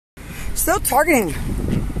still targeting.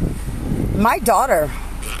 My daughter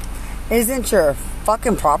isn't your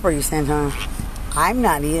fucking property, Santana. I'm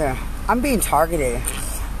not either. I'm being targeted.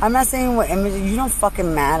 I'm not saying what image. You don't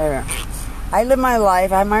fucking matter. I live my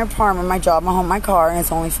life. I have my apartment, my job, my home, my car, and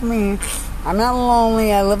it's only for me. I'm not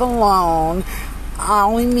lonely. I live alone.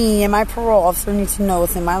 Only me and my parole officer need to know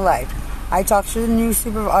what's in my life. I talked to the new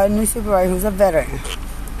supervisor who's a veteran.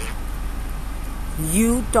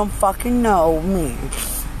 You don't fucking know me.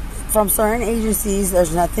 From certain agencies,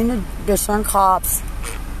 there's certain cops,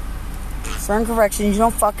 certain corrections, you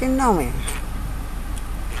don't fucking know me.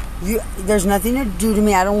 There's nothing to do to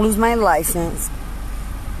me. I don't lose my license.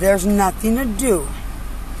 There's nothing to do.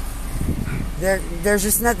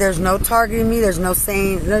 There's no targeting me. There's no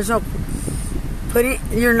saying. There's no putting.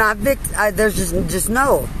 You're not victim. There's just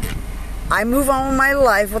no. I move on with my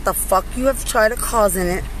life. What the fuck you have tried to cause in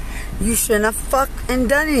it? You shouldn't have fucking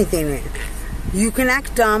done anything in it. You can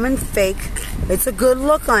act dumb and fake. It's a good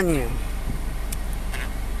look on you.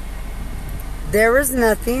 There is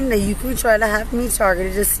nothing that you can try to have me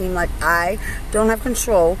targeted to seem like I don't have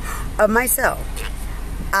control of myself.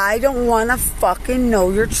 I don't want to fucking know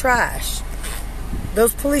you're trash.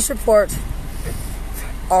 Those police reports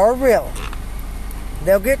are real.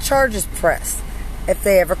 They'll get charges pressed if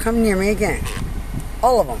they ever come near me again.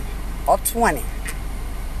 All of them. All 20.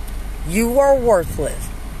 You are worthless.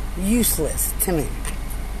 Useless to me.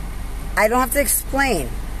 I don't have to explain.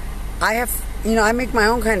 I make my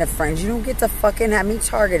own kind of friends. You don't get to fucking have me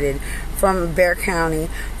targeted from Bexar County,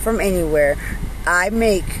 from anywhere. I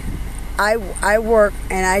work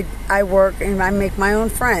and I make my own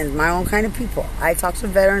friends, my own kind of people. I talk to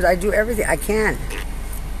veterans. I do everything I can.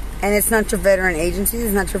 And it's not your veteran agency.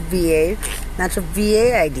 It's not your VA. Not your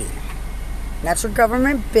VA ID. Not your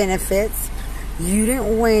government benefits. You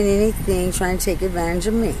didn't win anything trying to take advantage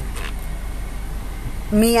of me.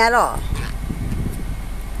 Me at all.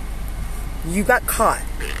 You got caught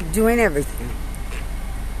doing everything.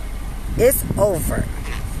 It's over.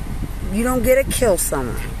 You don't get to kill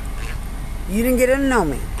someone. You didn't get to know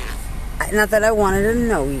me. Not that I wanted to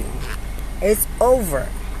know you. It's over.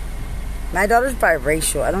 My daughter's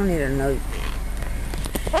biracial. I don't need to know you.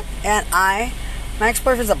 And my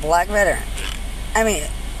ex-boyfriend's a black veteran. I mean,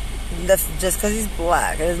 just because he's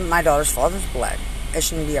black, it isn't my daughter's father's black. It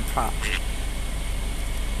shouldn't be a problem.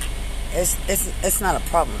 It's not a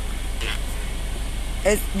problem.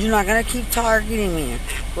 You're not gonna keep targeting me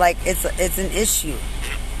like it's an issue,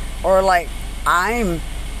 or like I'm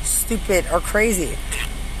stupid or crazy.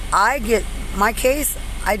 I get my case.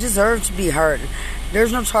 I deserve to be heard.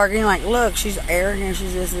 There's no targeting like, look, she's arrogant,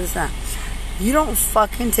 she's this, that. You don't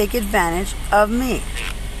fucking take advantage of me.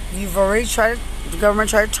 You've already the government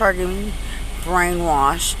tried to target me,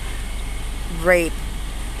 brainwash, rape,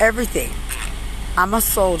 everything. I'm a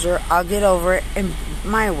soldier. I'll get over it in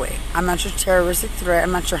my way. I'm not your terroristic threat.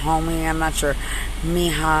 I'm not your homie. I'm not your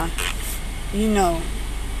mija.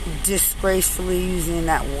 Disgracefully using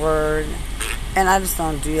that word. And I just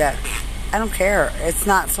don't do that. I don't care. It's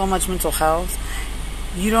not so much mental health.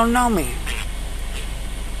 You don't know me.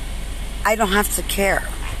 I don't have to care.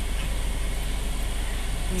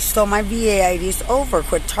 You stole my VA ID. It's over.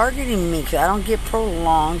 Quit targeting me because I don't get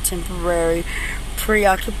prolonged, temporary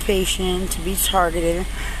preoccupation to be targeted.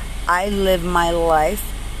 I live my life.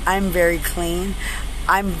 I'm very clean.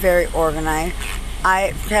 I'm very organized.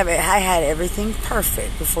 I had everything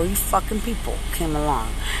perfect before you fucking people came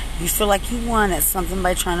along. You feel like you wanted something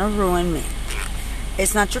by trying to ruin me.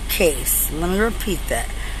 It's not your case. Let me repeat that.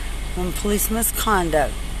 When police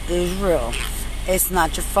misconduct is real, it's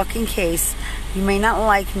not your fucking case. You may not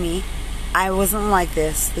like me. I wasn't like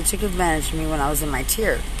this. They took advantage of me when I was in my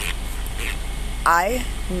tears. I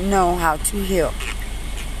know how to heal.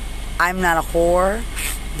 I'm not a whore.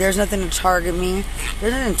 There's nothing to target me.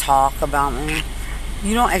 There's nothing to talk about me.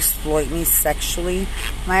 You don't exploit me sexually.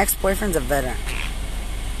 My ex-boyfriend's a veteran.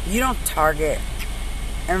 You don't target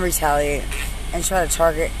and retaliate and try to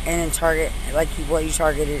target and then target like what you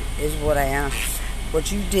targeted is what I am.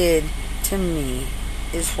 What you did to me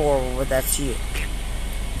is horrible, but that's you.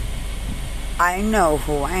 I know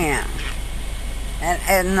who I am. And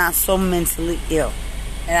I'm not so mentally ill.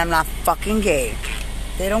 And I'm not fucking gay.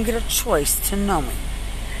 They don't get a choice to know me.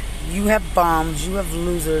 You have bums, you have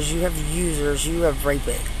losers, you have users, you have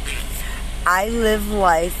rapists. I live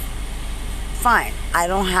life fine.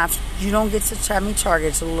 You don't get to have me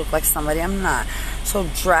target to look like somebody I'm not. So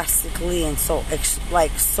drastically and so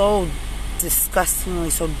disgustingly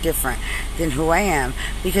so different than who I am.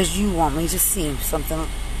 Because you want me to seem something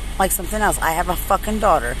like something else. I have a fucking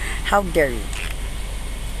daughter. How dare you?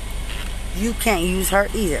 You can't use her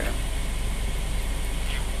either.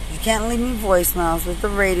 You can't leave me voicemails with the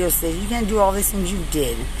radio station. You can't do all these things you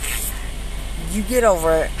did. You get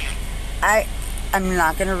over it. I'm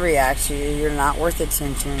not going to react to you. You're not worth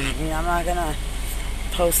attention. I'm not going to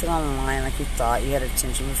post it online like you thought you had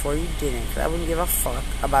attention before you didn't. Because I wouldn't give a fuck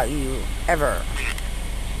about you ever.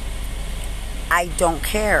 I don't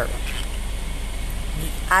care.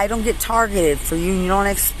 I don't get targeted for you and you don't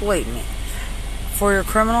exploit me. For your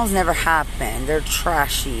criminals never happen. They're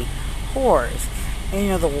trashy whores.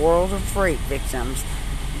 And the world of rape victims,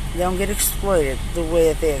 they don't get exploited the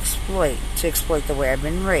way that they exploit the way I've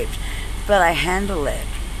been raped. But I handle it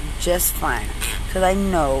just fine. Because I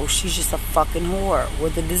know she's just a fucking whore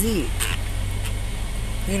with a disease.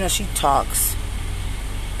 She talks.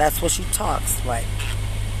 That's what she talks like.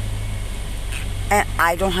 And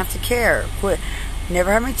I don't have to care.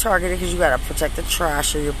 Never have me targeted because you gotta protect the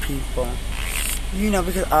trash of your people.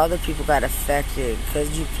 Because other people got affected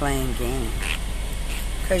because you playing games.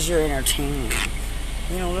 Because you're entertaining.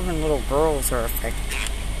 Living little girls are affected.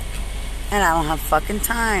 And I don't have fucking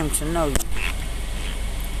time to know you.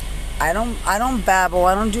 I don't babble.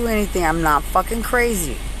 I don't do anything. I'm not fucking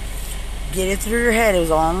crazy. Get it through your head. It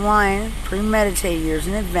was all online, premeditated years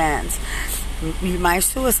in advance. My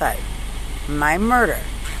suicide, my murder,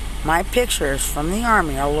 my pictures from the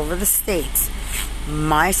army all over the states,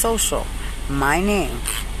 my social, my name,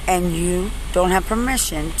 and you don't have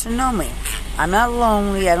permission to know me. I'm not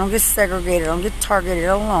lonely. I don't get segregated. I don't get targeted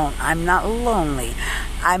alone. I'm not lonely.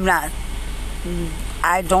 I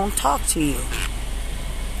don't talk to you.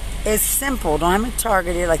 It's simple. Don't have me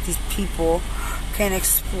targeted like these people can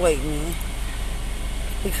exploit me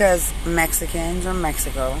because Mexicans or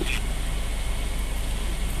Mexico.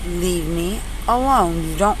 Leave me alone.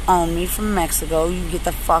 You don't own me from Mexico. You get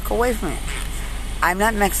the fuck away from me. I'm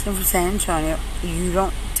not Mexican from San Antonio. You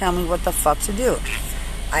don't tell me what the fuck to do.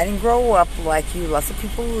 I didn't grow up like you. Lots of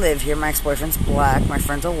people live here. My ex-boyfriend's black. My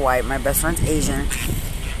friends are white. My best friend's Asian.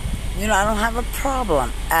 I don't have a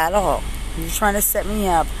problem at all. You're trying to set me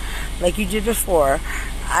up like you did before.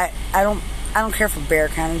 I don't care for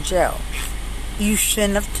Bexar County Jail. You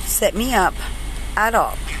shouldn't have set me up at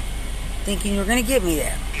all. Thinking you were going to get me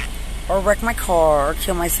there. Or wreck my car or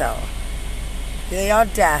kill myself. The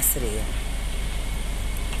audacity.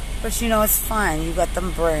 But it's fine. You got the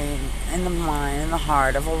brain and the mind and the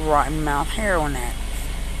heart of a rotten mouth heroin addict.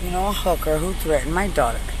 A hooker who threatened my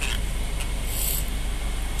daughter.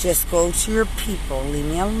 Just go to your people. Leave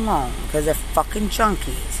me alone. Because they're fucking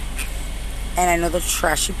junkies. And I know they're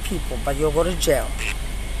trashy people. But you'll go to jail.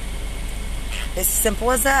 It's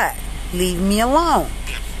simple as that. Leave me alone.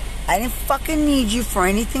 I didn't fucking need you for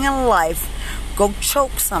anything in life. Go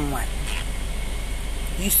choke someone.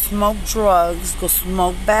 You smoke drugs. Go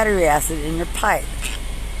smoke battery acid in your pipe.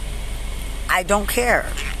 I don't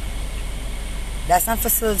care. That's not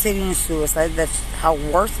facilitating a suicide. That's how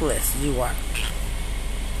worthless you are.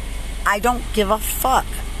 I don't give a fuck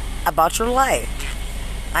about your life.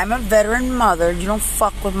 I'm a veteran mother. You don't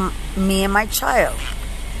fuck with me and my child.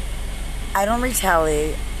 I don't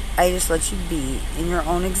retaliate. I just let you be in your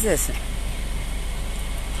own existence.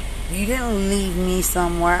 You didn't leave me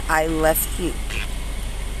somewhere. I left you.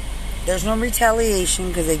 There's no retaliation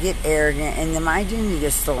because they get arrogant and then my identity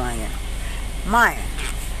gets stolen again. Mine.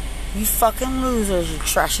 You fucking losers, you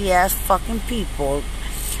trashy ass fucking people.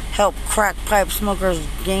 Help crack pipe smokers,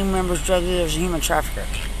 gang members, drug dealers, and human traffickers.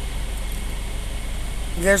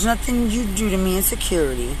 There's nothing you do to me in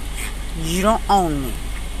security. You don't own me.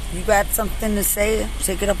 You got something to say?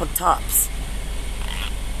 Take it up with tops.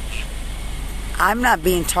 I'm not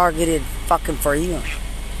being targeted fucking for you.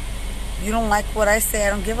 You don't like what I say, I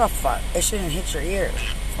don't give a fuck. It shouldn't hit your ears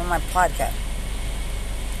from my podcast.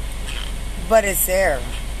 But it's there.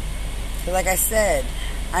 Like I said,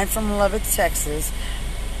 I'm from Lubbock, Texas.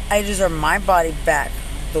 I deserve my body back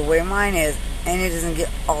the way mine is, and it doesn't get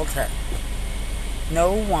altered.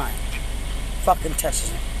 No one fucking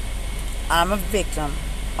touches it. I'm a victim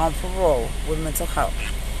on parole with mental health.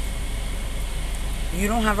 You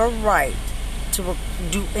don't have a right to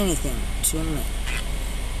do anything to me.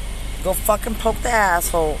 Go fucking poke the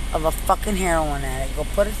asshole of a fucking heroin addict. Go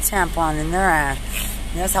put a tampon in their ass.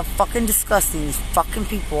 And that's how fucking disgusting these fucking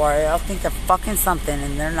people are. They'll think they're fucking something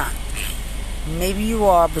and they're not. Maybe you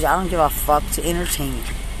are, but I don't give a fuck to entertain you.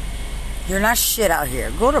 You're not shit out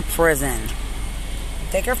here. Go to prison.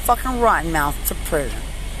 Take your fucking rotten mouth to prison.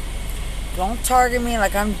 Don't target me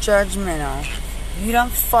like I'm judgmental. You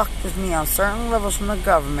don't fuck with me on certain levels from the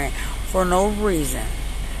government for no reason.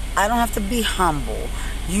 I don't have to be humble.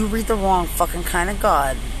 You read the wrong fucking kind of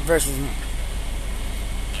God versus me.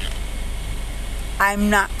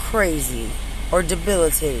 I'm not crazy or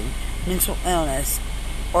debilitating. Mental illness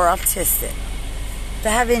or autistic to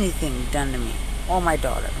have anything done to me or my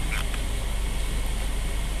daughter.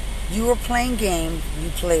 You were playing games, you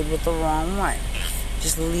played with the wrong one.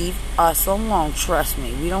 Just leave us alone, trust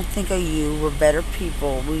me. We don't think of you, we're better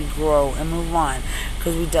people. We grow and move on.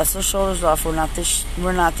 Because we dust our shoulders off, we're not the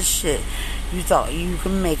shit you thought you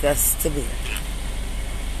could make us to be.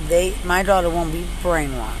 My daughter won't be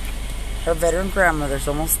brainwashed. Her veteran grandmother's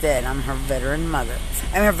almost dead. I'm her veteran mother.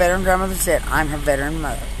 Her veteran grandmother's dead. I'm her veteran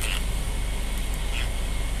mother.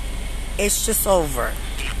 It's just over.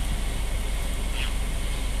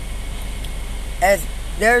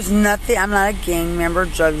 There's nothing. I'm not a gang member,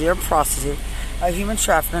 drug dealer, prostitute, a human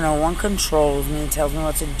trafficker. No one controls me and tells me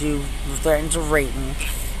what to do, threatens to rape me.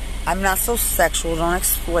 I'm not so sexual. Don't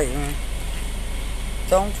exploit me.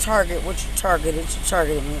 Don't target what you targeted. You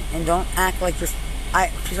targeted me, and don't act like you're.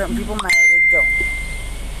 Certain people matter. They don't.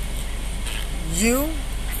 You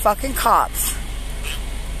fucking cops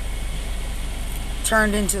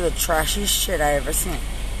turned into the trashiest shit I ever seen.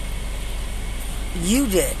 You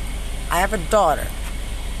did. I have a daughter.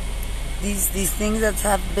 These things that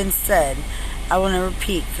have been said, I want to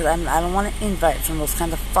repeat because I don't want to invite from those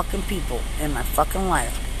kind of fucking people in my fucking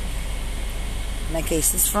life. My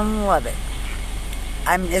case is from Lubbock.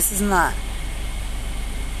 This is not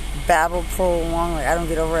babble prolonged. Like, I don't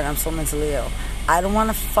get over it. I'm so mentally ill. I don't want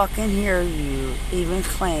to fucking hear you even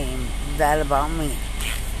claim that about me.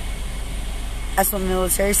 That's what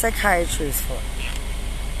military psychiatry is for.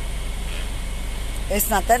 It's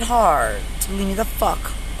not that hard to leave me the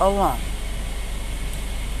fuck alone.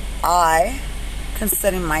 I can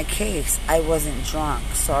study my case. I wasn't drunk.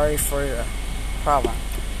 Sorry for your problem.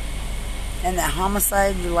 And that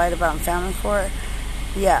homicide you lied about in family court,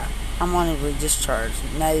 yeah, I'm honorably discharged.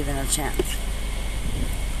 Not even a chance.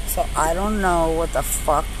 So I don't know what the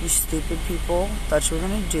fuck you stupid people thought you were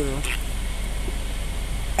going to do.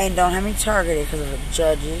 And don't have me targeted because of the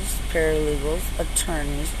judges, paralegals,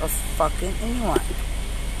 attorneys, or fucking anyone.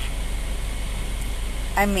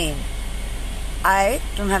 I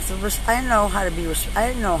don't have to. I know how to be.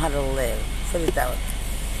 I know how to live. Put it that way.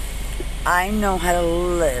 I know how to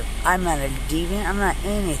live. I'm not a deviant. I'm not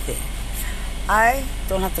anything. I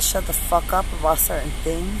don't have to shut the fuck up about certain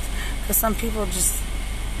things because some people just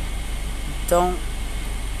don't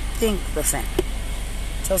think the same.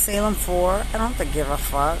 So Salem 4, I don't have to give a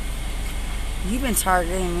fuck. You've been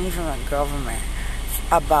targeting me from the government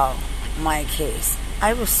about my case.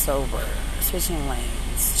 I was sober, switching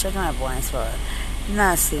lanes, checking my blind spot,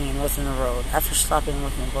 not seeing what's in the road after stopping and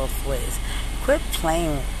looking both ways. Quit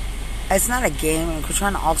playing. It's not a game and quit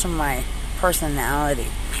trying to alter my personality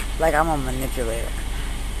like I'm a manipulator.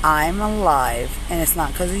 I'm alive and it's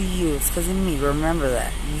not because of you, it's because of me. Remember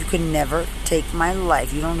that. You can never take my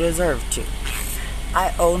life. You don't deserve to.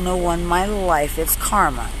 I owe no one my life. It's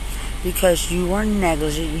karma. Because you were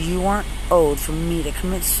negligent, you weren't owed for me to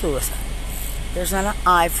commit suicide. There's not an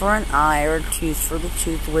eye for an eye or a tooth for the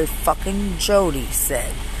tooth, the way fucking Jody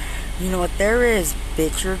said. You know what there is,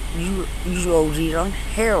 bitch? You OD'd on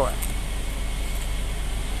heroin.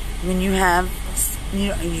 When you have,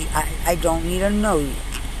 I don't need to know you.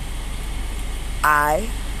 I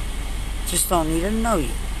just don't need to know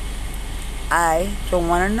you. I don't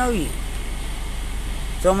want to know you.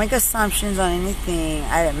 Don't make assumptions on anything.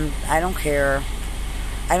 I don't care.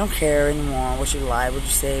 I don't care anymore what you lie, what you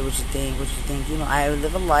say, what you think, You know, I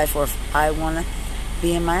live a life where if I want to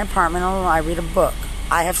be in my apartment alone, I read a book.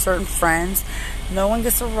 I have certain friends. No one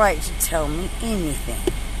gets a right to tell me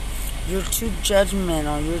anything. You're too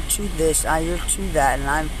judgmental. You're too this. You're too that.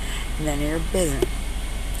 And none of your business.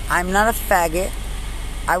 I'm not a faggot.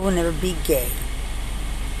 I will never be gay.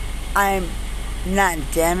 I'm not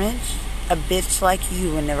damaged. A bitch like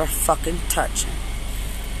you will never fucking touch him.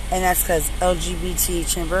 And that's because LGBT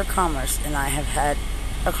Chamber of Commerce and I have had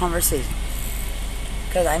a conversation.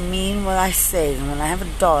 Because I mean what I say. And when I have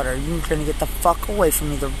a daughter, you're going to get the fuck away from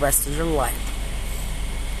me the rest of your life.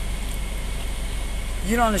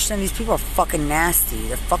 You don't understand. These people are fucking nasty.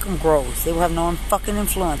 They're fucking gross. They will have no fucking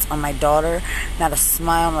influence on my daughter. Not a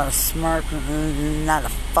smile, not a smirk, not a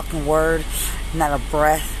fucking word, not a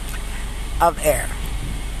breath of air.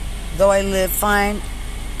 Though I live fine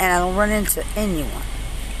and I don't run into anyone.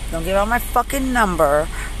 Don't give out my fucking number.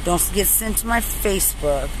 Don't get sent to my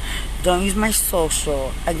Facebook. Don't use my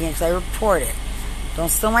social again because I report it. Don't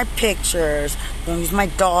steal my pictures. Don't use my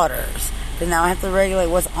daughters. Because now I have to regulate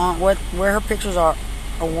what's on, where her pictures are,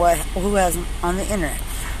 or who has them on the internet.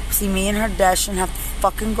 See, me and her dad shouldn't have to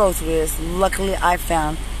fucking go through this. Luckily, I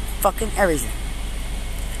found fucking everything.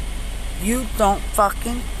 You don't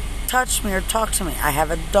fucking touch me or talk to me. I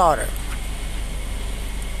have a daughter.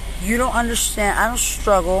 You don't understand. I don't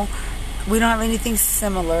struggle. We don't have anything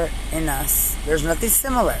similar in us. There's nothing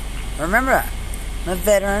similar. Remember that. I'm a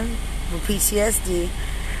veteran with PTSD.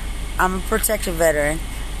 I'm a protective veteran.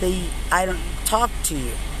 I don't talk to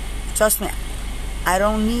you. Trust me, I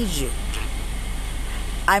don't need you.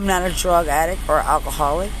 I'm not a drug addict or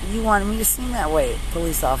alcoholic. You wanted me to seem that way,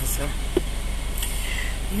 police officer.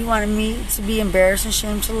 You wanted me to be embarrassed and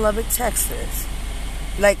ashamed to Lubbock, Texas.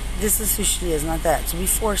 Like, this is who she is, not that. To be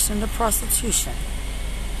forced into prostitution.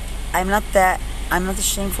 I'm not that. I'm not the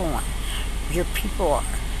shameful one. Your people are.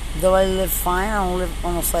 Though I live fine, I don't live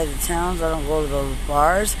on the side of towns. I don't go to those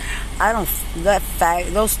bars.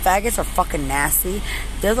 Those faggots are fucking nasty.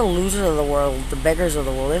 They're the losers of the world, the beggars of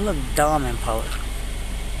the world. They look dumb in public.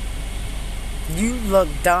 You look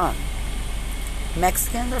dumb.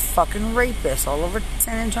 Mexicans are fucking rapists all over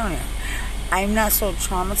San Antonio. I'm not so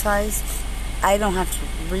traumatized. I don't have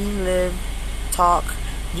to relive, talk,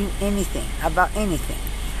 do anything about anything.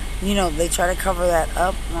 You know, they try to cover that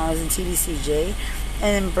up when I was in TDCJ,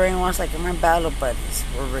 and then brainwash like my battle buddies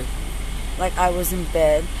were raping me. Like I was in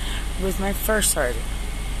bed with my first sergeant,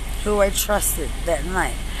 who I trusted that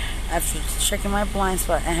night, after checking my blind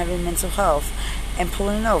spot and having mental health and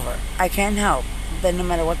pulling over. I can't help that no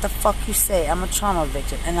matter what the fuck you say, I'm a trauma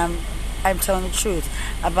victim, and I'm telling the truth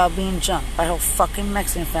about being jumped by a whole fucking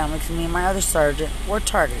Mexican family, because me and my other sergeant were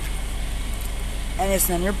targeted. And it's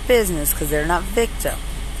none of your business, because they're not victim.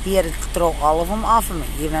 He had to throw all of them off of me.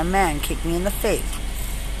 Even a man kicked me in the face.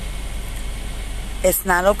 It's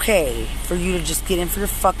not okay for you to just get in for your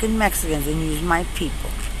fucking Mexicans and use my people.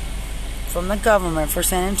 From the government for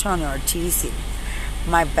San Antonio or TDC.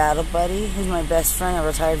 My battle buddy, who's my best friend, a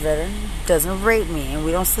retired veteran, doesn't rape me, and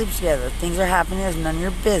we don't sleep together. Things are happening that's none of your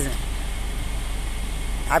business.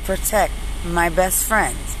 I protect my best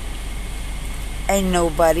friends. And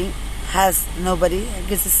nobody gets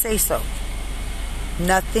to say so.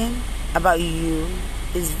 Nothing about you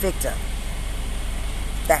is victim.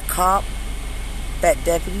 That cop, that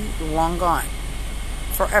deputy, long gone.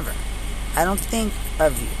 Forever. I don't think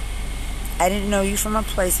of you. I didn't know you from a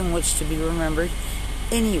place in which to be remembered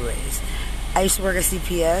anyways. I used to work at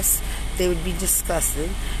CPS. They would be disgusted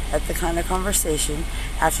at the kind of conversation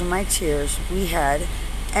after my tears we had,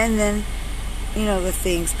 and then, you know, the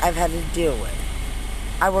things I've had to deal with.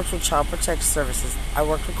 I worked with Child Protective Services. I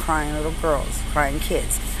worked with crying little girls, crying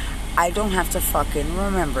kids. I don't have to fucking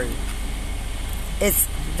remember you. It's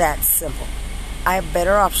that simple. I have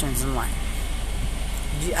better options in life.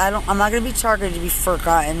 I'm not going to be targeted to be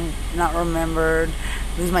forgotten, not remembered,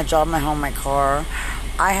 lose my job, my home, my car.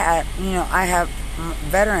 I have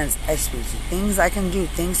veterans I speak to, things I can do,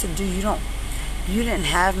 things to do. You didn't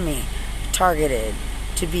have me targeted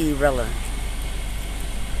to be relevant.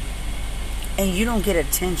 And you don't get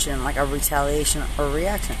attention like a retaliation or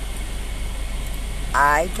reaction.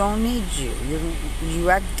 I don't need you. You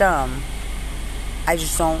act dumb. I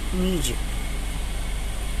just don't need you.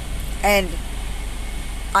 And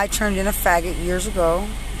I turned in a faggot years ago.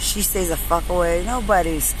 She stays a fuck away.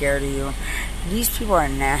 Nobody's scared of you. These people are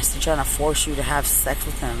nasty, trying to force you to have sex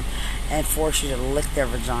with them and force you to lick their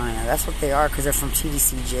vagina. That's what they are, because they're from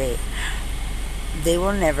TDCJ. They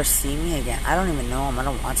will never see me again. I don't even know them. I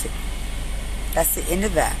don't want to. That's the end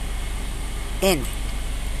of that. End.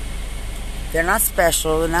 They're not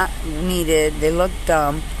special. They're not needed. They look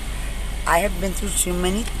dumb. I have been through too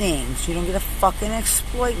many things. You don't get to fucking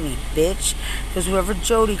exploit me, bitch. Because whoever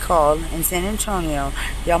Jody called in San Antonio,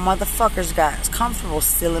 y'all motherfuckers got comfortable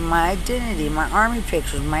stealing my identity, my army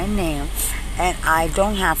pictures, my name, and I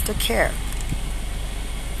don't have to care.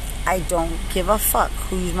 I don't give a fuck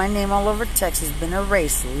who used my name all over Texas, been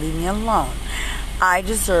erased. Leave me alone. I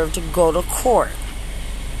deserve to go to court.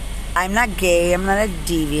 I'm not gay. I'm not a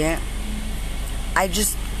deviant.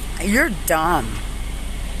 You're dumb.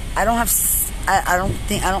 I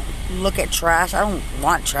don't look at trash. I don't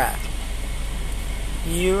want trash.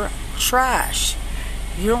 You're trash.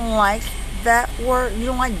 You don't like that word. You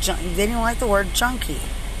don't like junk. They didn't like the word junkie.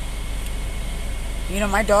 You know,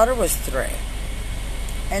 my daughter was 3.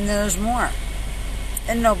 And there's more.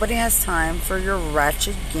 And nobody has time for your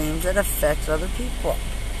ratchet games that affect other people.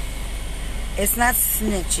 It's not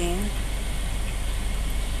snitching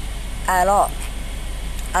at all.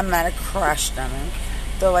 I'm not a crash dummy,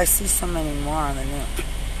 though I see so many more on the news.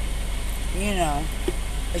 You know,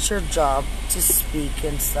 it's your job to speak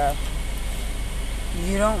and stuff.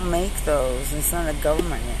 You don't make those. It's not a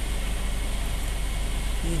government yet.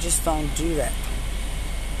 You just don't do that.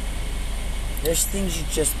 There's things you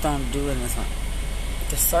just don't do in this one.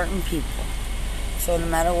 To certain people. So no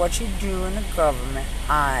matter what you do in the government,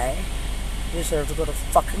 I deserve to go to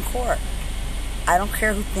fucking court. I don't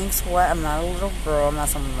care who thinks what. I'm not a little girl. I'm not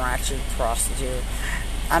some ratchet prostitute.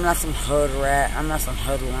 I'm not some hood rat. I'm not some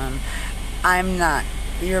hoodlum. I'm not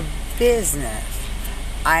your business.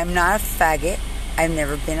 I'm not a faggot. I've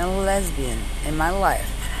never been a lesbian in my life.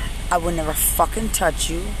 I would never fucking touch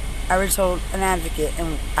you. I already told an advocate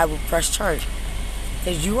and I would press charge.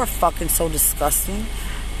 Because you are fucking so disgusting.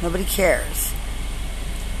 Nobody cares.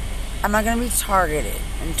 I'm not going to be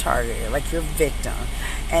targeted like your victim.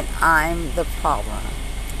 And I'm the problem.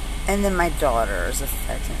 And then my daughter is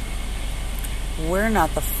affected. We're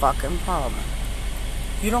not the fucking problem.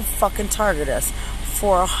 You don't fucking target us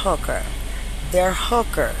for a hooker. They're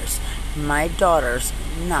hookers. My daughter's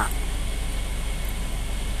not.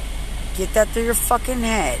 Get that through your fucking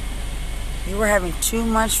head. You were having too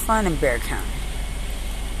much fun in Bexar County.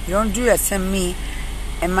 You don't do that to me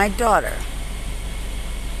and my daughter.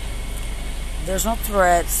 There's no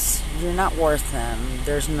threats. You're not worth them.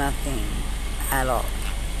 There's nothing at all.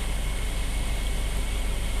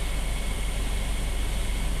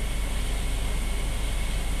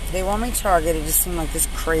 They want me targeted to seem like this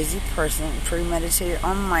crazy person, premeditated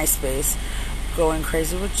on MySpace, going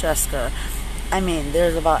crazy with Jessica. I mean,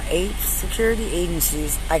 there's about 8 security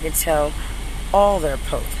agencies I could tell all their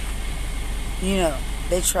posts. You know,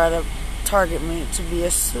 they try to target me to be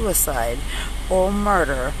a suicide or a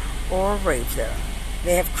murder or a rape there.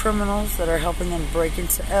 They have criminals that are helping them break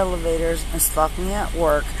into elevators and stalk me at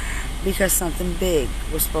work because something big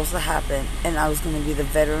was supposed to happen and I was going to be the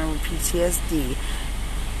veteran with PTSD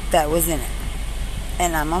that was in it.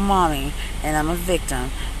 And I'm a mommy and I'm a victim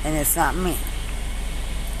and it's not me.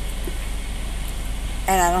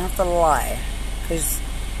 And I don't have to lie because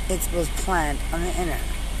it was planned on the internet.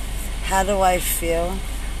 How do I feel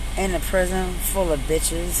in a prison full of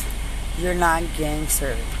bitches? You're not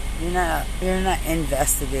gangsters. You're not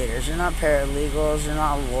investigators. You're not paralegals. You're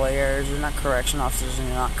not lawyers. You're not correction officers. And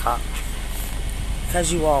you're not cops.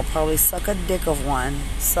 Because you all probably suck a dick of one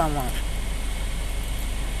somewhere.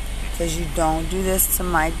 Because you don't do this to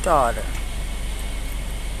my daughter.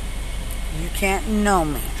 You can't know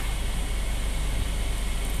me.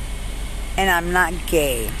 And I'm not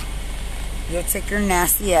gay. You'll take your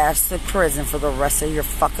nasty ass to prison for the rest of your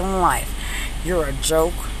fucking life. You're a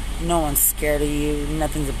joke. No one's scared of you.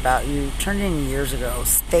 Nothing's about you. Turned in years ago.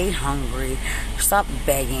 Stay hungry. Stop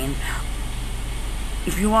begging.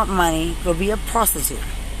 If you want money, go be a prostitute.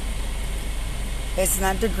 It's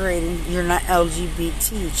not degrading. You're not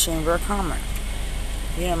LGBT, Chamber of Commerce.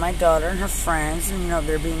 You know, my daughter and her friends, and, you know,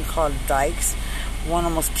 they're being called dykes. One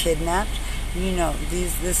almost kidnapped. You know,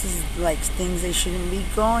 this is like things they shouldn't be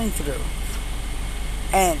going through.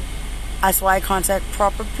 And that's why I contact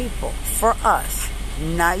proper people. For us.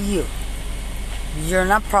 Not you. You're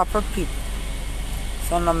not proper people.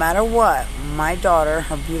 So no matter what, my daughter,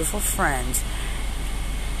 her beautiful friends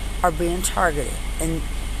are being targeted. And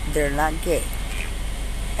they're not gay.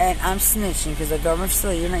 And I'm snitching because the government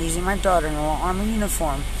facility, you're not using my daughter in a little army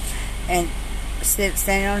uniform. And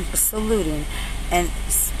standing on saluting and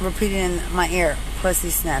repeating in my ear, pussy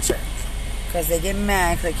snatcher. Because they get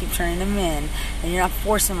mad because I keep turning them in. And you're not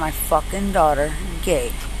forcing my fucking daughter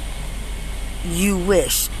gay. You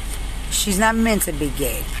wish. She's not meant to be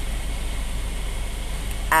gay.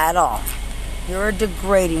 At all. You're a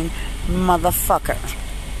degrading motherfucker.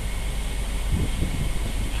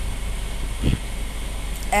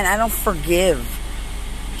 And I don't forgive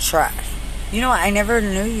trash. You know what? I never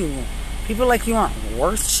knew you. People like you aren't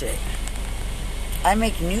worth shit. I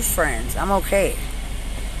make new friends. I'm okay.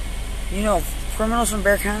 You know, criminals from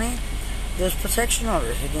Bexar County, there's protection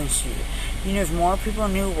orders against you. You know, if more people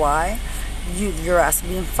knew why, your ass would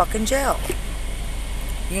be in fucking jail.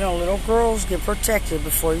 You know, little girls get protected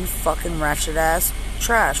before you fucking ratchet ass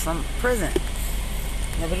trash from prison.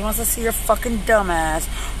 Nobody wants to see your fucking dumb ass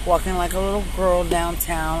walking like a little girl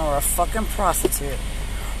downtown or a fucking prostitute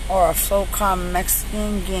or a so-called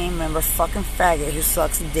Mexican gang member fucking faggot who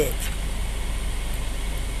sucks dick.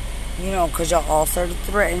 You know, because y'all all started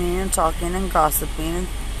threatening and talking and gossiping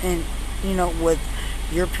and you know, with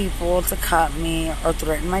your people to cut me or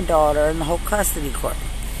threaten my daughter in the whole custody court.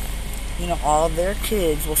 You know, all of their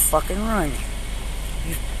kids will fucking ruin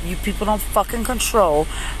you. You people don't fucking control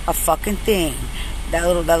a fucking thing. That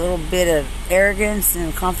little bit of arrogance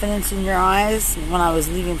and confidence in your eyes when I was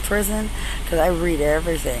leaving prison, because I read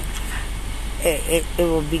everything, it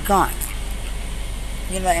will be gone.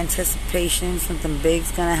 You know, anticipation, something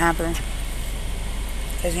big's gonna happen.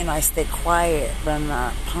 Because, you know, I stay quiet, but I'm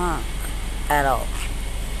not punk at all.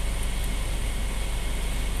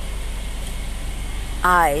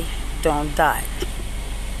 I don't die.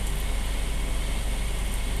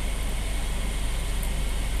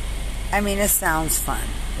 I mean, it sounds fun,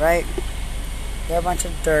 right? They're a bunch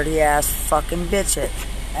of dirty ass fucking bitches.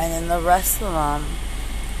 And then the rest of them,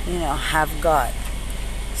 have God.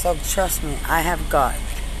 So trust me, I have God.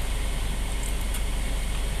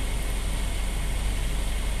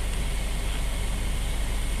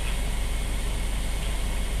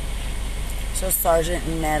 So Sergeant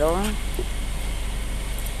Nettle,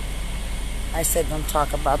 I said don't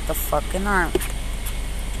talk about the fucking army.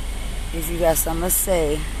 If you got something to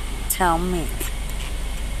say, tell me.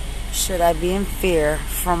 Should I be in fear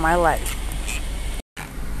for my life?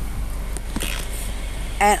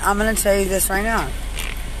 And I'm going to tell you this right now.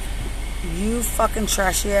 You fucking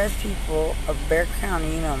trashy ass people of Bexar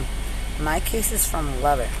County, my case is from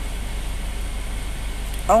Lubbock.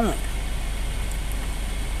 Only.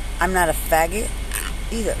 I'm not a faggot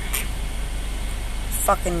either.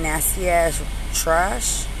 Fucking nasty ass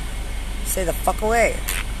trash. Stay the fuck away.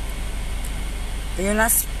 You're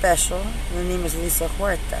not special. Your name is Lisa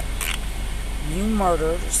Huerta. You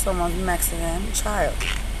murdered someone's Mexican child.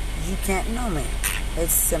 You can't know me.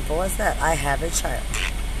 It's simple as that. I have a child.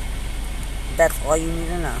 That's all you need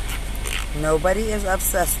to know. Nobody is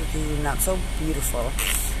obsessed with you. You're not so beautiful.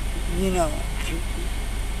 You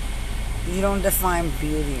don't define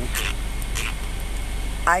beauty.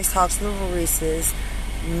 I talk to the Reese's.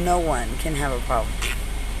 No one can have a problem.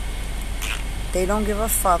 They don't give a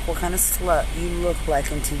fuck what kind of slut you look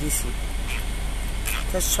like in TDC.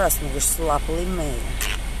 Just trust me, you're sloppily made.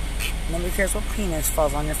 Nobody cares what penis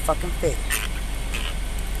falls on your fucking face.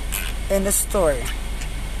 End of story.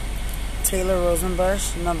 Taylor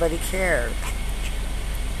Rosenbush, nobody cared.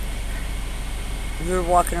 You're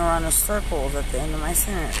walking around in circles at the end of my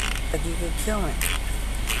sentence. Like you could kill me.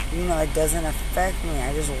 It doesn't affect me.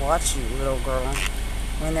 I just watch you, little girl.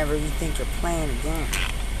 Whenever you think you're playing a game.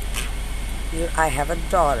 I have a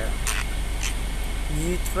daughter.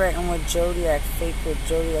 You threatened with Jody, act fake with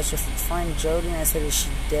Jody. That's your friend Jody. And I said, is she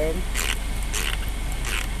dead?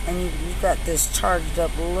 And you got this charged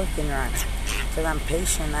up look in your eyes. Because I'm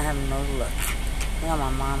patient, I have no look. My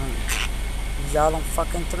mom and y'all don't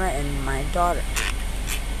fucking threaten my daughter.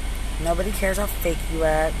 Nobody cares how fake you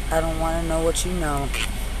act. I don't want to know what you know.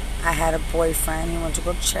 I had a boyfriend. He went to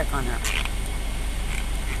go check on her.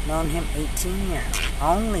 Known him 18 years.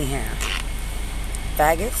 Only him.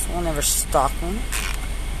 Faggots will never stalk me.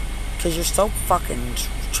 Because you're so fucking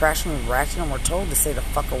trash and ratchet and we're told to stay the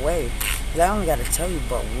fuck away. Because I only got to tell you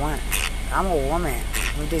but once. I'm a woman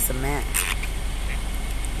who dates a man.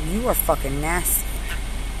 You are fucking nasty.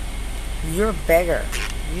 You're a beggar.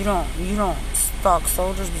 You don't stalk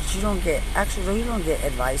soldiers, but you don't get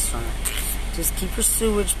advice from it. Just keep your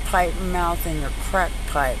sewage pipe mouth and your crack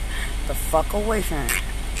pipe the fuck away from it.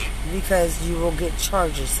 Because you will get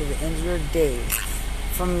charges to the end of your days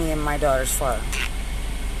from me and my daughter's father.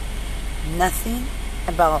 Nothing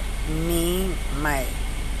about me, my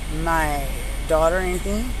daughter,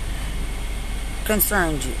 anything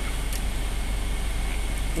concerns you.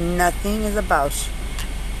 Nothing is about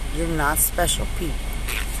you. You're not special people.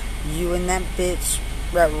 You and that bitch,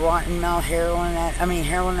 that rotten mouth heroin addict,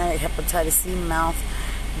 hepatitis C mouth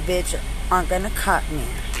bitch aren't gonna cut me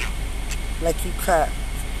like you cut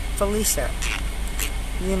Felicia.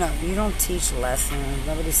 You don't teach lessons.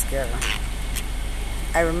 Nobody's scared.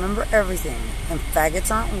 I remember everything. And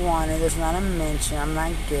faggots aren't wanted. There's not a mention. I'm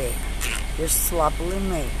not gay. You're sloppily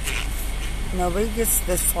made. Nobody gets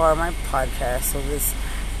this far in my podcast, so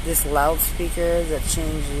this loudspeaker that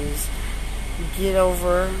changes, get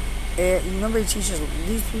over it. Nobody teaches.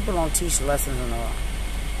 These people don't teach lessons in the law.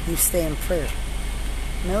 You stay in prison.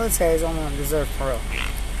 Militaries don't want to deserve parole.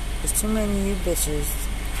 There's too many of you bitches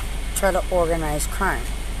try to organize crime,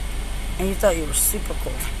 and you thought you were super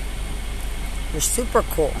cool. You're super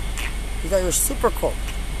cool. You thought you were super cool.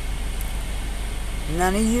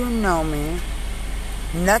 None of you know me.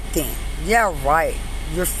 Nothing. Yeah, right.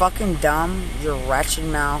 You're fucking dumb. You're ratchet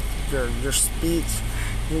mouth. Your speech.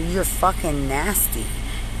 You're fucking nasty.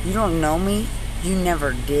 You don't know me. You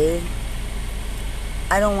never did.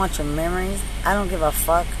 I don't want your memories. I don't give a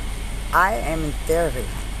fuck. I am in therapy.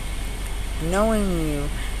 Knowing you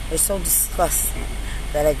is so disgusting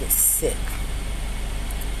that I get sick.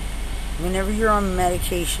 Whenever you're on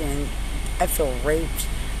medication, I feel raped.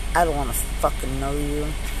 I don't want to fucking know you.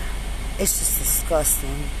 It's just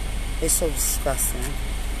disgusting. It's so disgusting.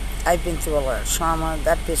 I've been through a lot of trauma.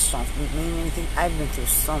 That bitch don't mean anything. I've been through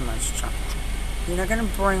so much trauma. You're not going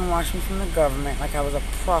to brainwash me from the government like I was a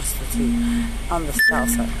prostitute on the south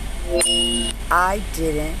side. I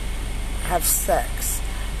didn't have sex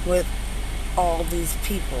with all these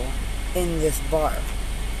people in this bar.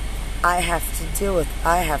 I have to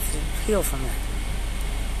heal from it.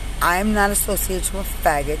 I'm not associated with a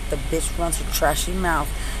faggot. The bitch runs her trashy mouth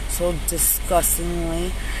so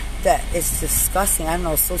disgustingly that it's disgusting. I have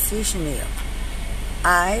no association with you.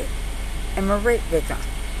 I am a rape victim.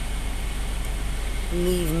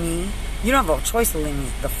 Leave me. You don't have a choice to leave me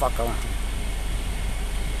the fuck alone.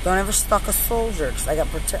 Don't ever stalk a soldier, because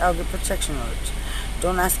I'll get protection orders.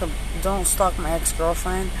 Don't stalk my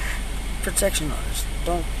ex-girlfriend. Protection orders.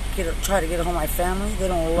 Don't try to get a hold of my family. They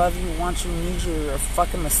don't love you, want you, need you. You're a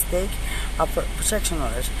fucking mistake. I'll put protection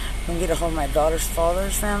orders. Don't get a hold of my daughter's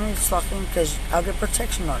father's family. Stalk them, because I'll get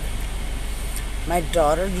protection orders. My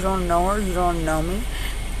daughter, you don't know her, you don't know me.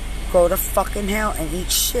 Go to fucking hell and eat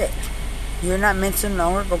shit. You're not meant to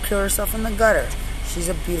know her. Go kill herself in the gutter. She's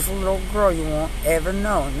a beautiful little girl. You won't ever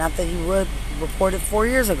know. Not that you would report it 4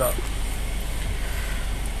 years ago.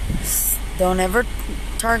 Don't ever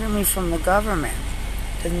target me from the government,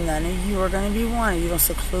 because none of you are going to be wanted. You don't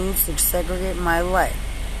segregate my life.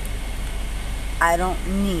 I don't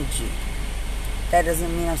need you. That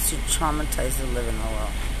doesn't mean I'm too traumatized to live in the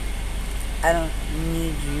world. I don't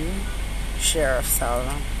need you, Sheriff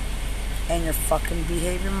Sullivan, and your fucking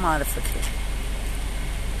behavior modification.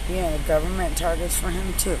 You know, the government targets for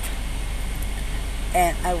him too.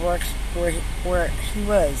 And I worked where he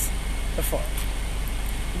was before.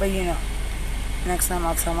 But you know, next time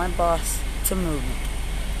I'll tell my boss to move me,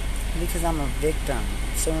 because I'm a victim.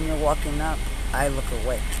 So when you're walking up, I look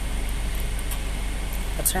away.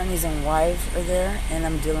 Attorneys and wives are there, and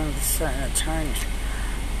I'm dealing with a certain attorney.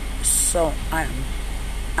 So I'm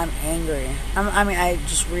angry. I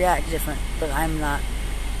just react different, but I'm not.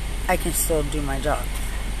 I can still do my job.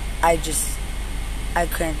 I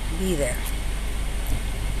couldn't be there.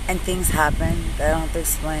 And things happen that I don't have to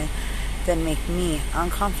explain that make me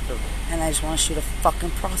uncomfortable. And I just want to shoot a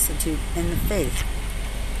fucking prostitute in the face.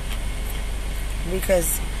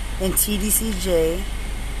 Because in TDCJ,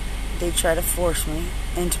 they try to force me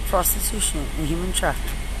into prostitution and human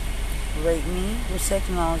trafficking. Rape me with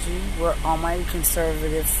technology, where all my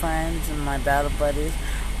conservative friends and my battle buddies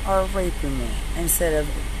are raping me, instead of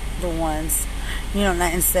the ones,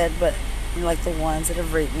 not instead, but like the ones that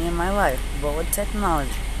have raped me in my life, but with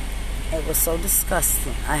technology. It was so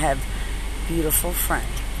disgusting. I have beautiful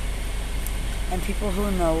friends, and people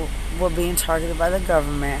who know what being targeted by the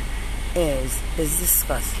government is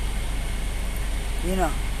disgusting.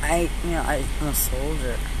 I'm a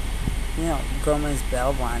soldier. Gomez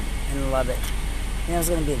Belbon in Lubbock. I was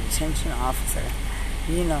going to be a detention officer.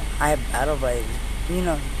 I have battle buddies.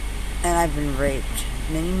 And I've been raped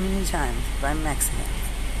many, many times by Mexicans.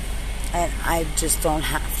 And I just don't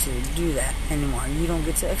have to do that anymore. You don't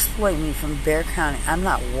get to exploit me from Bexar County. I'm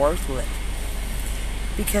not worthless.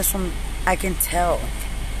 Because I can tell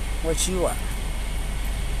what you are.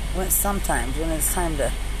 Sometimes when it's time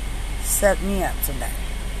to set me up to that.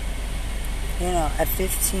 At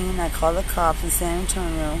 15, I called the cops in San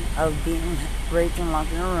Antonio. I was beaten, raped, and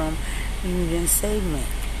locked in a room, and you didn't save me.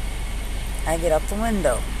 I get out the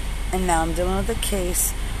window, and now I'm dealing with a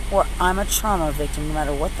case where I'm a trauma victim, no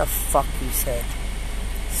matter what the fuck you say.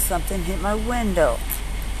 Something hit my window.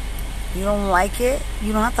 You don't like it?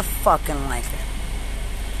 You don't have to fucking like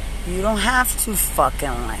it. You don't have to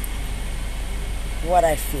fucking like what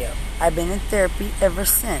I feel. I've been in therapy ever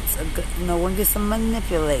since. No one gets to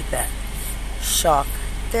manipulate that. Shock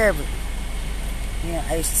therapy.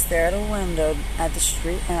 I used to stare at a window at the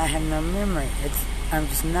street, and I have no memory. I'm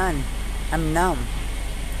just none. I'm numb.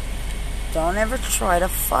 Don't ever try to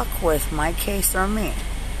fuck with my case or me.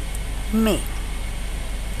 Me.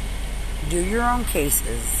 Do your own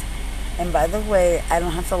cases. And by the way, I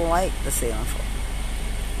don't have to like the Salem folk.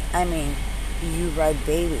 You ride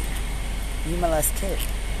baby. You molest kids.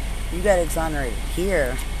 You got exonerated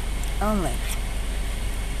here only.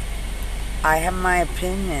 I have my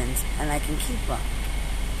opinions, and I can keep them.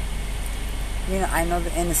 I know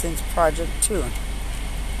the Innocence Project too.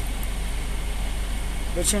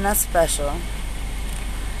 But you're not special.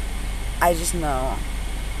 I just know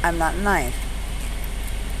I'm not nice.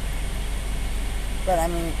 But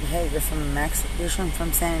hey, you're from You're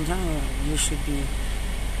from San Antonio. You should be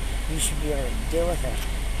able to deal with it.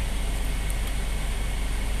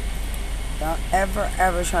 Don't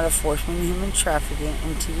ever try to force me into human trafficking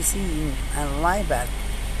in TDC and lie about it.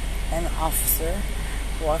 An officer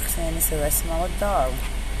walks in and says, I smell a dog.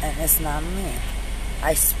 And it's not me.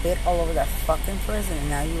 I spit all over that fucking prison, and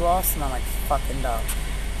now you all smell like fucking dogs.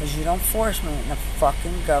 Because you don't force me into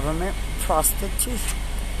fucking government prostitution.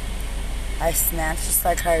 I snatched the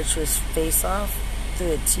psychiatrist's face off through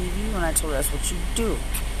the TV when I told her that's what you do.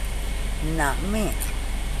 Not me.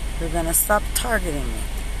 You're gonna stop targeting me.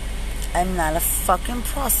 I'm not a fucking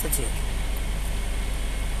prostitute.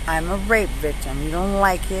 I'm a rape victim. You don't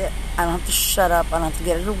like it. I don't have to shut up. I don't have to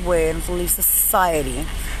get it away. I don't have to leave society.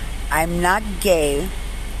 I'm not gay.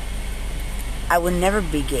 I would never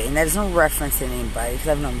be gay. And that is no reference to anybody because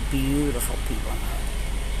I've known beautiful people.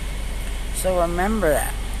 So remember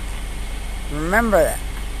that. Remember that.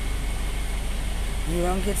 You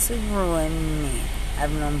don't get to ruin me.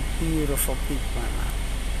 I've known beautiful people in my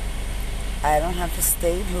life. I don't have to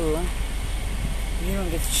state who. You don't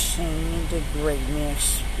get to shame me, degrade me,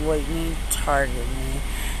 exploit me, target me.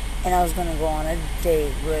 And I was going to go on a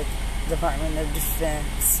date with Department of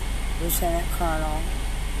Defense, Lieutenant Colonel,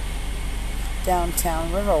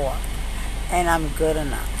 downtown Riverwalk. And I'm good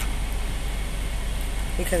enough.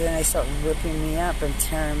 Because then they start ripping me up and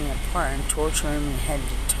tearing me apart and torturing me head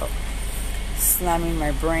to toe. Slamming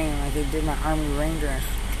my brain like they did my Army Rangers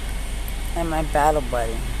and my battle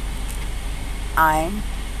buddy. I'm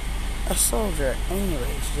a soldier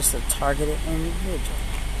anyways, just a targeted individual.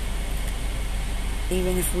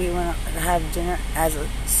 Even if we went to have dinner as a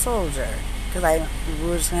soldier, because we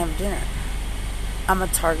were just going to have dinner, I'm a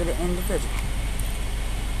targeted individual.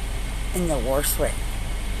 In the worst way.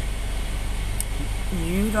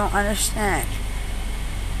 You don't understand.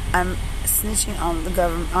 I'm snitching on the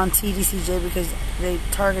government, on TDCJ, because they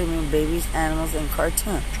targeted me with babies, animals, and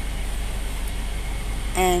cartoons.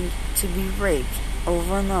 And to be raped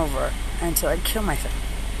over and over until I kill myself.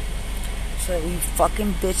 So you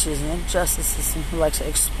fucking bitches in the justice system who like to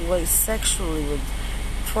exploit sexually with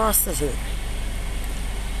prostitutes.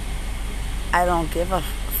 I don't give a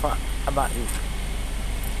fuck about you.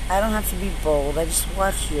 I don't have to be bold. I just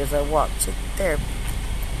watch you as I walk to therapy.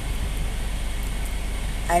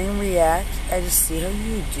 I didn't react. I just see how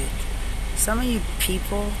you do. Some of you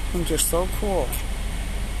people think you're so cool.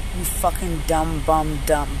 You fucking dumb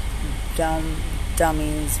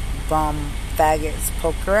dummies, bum, faggots,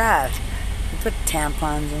 poke your ass. You put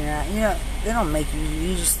tampons in your ass. You know, they don't make you.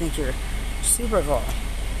 You just think you're super cool.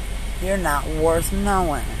 You're not worth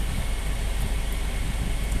knowing.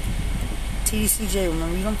 TCJ,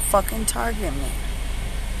 remember, you don't fucking target me.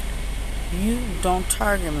 You don't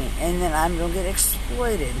target me. And then I'm going to get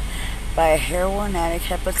exploited by a heroin addict,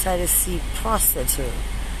 hepatitis C prostitute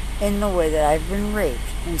in the way that I've been raped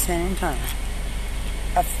in San Antonio.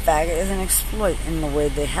 A faggot is an exploit in the way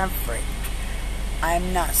they have raped.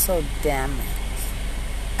 I'm not so damaged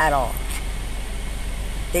at all.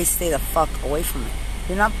 They stay the fuck away from me.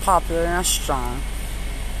 You're not popular, you're not strong,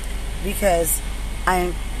 because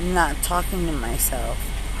I'm not talking to myself,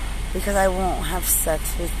 because I won't have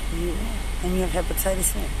sex with you and you have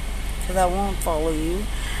hepatitis C, because I won't follow you.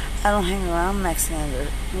 I don't hang around Mexicans or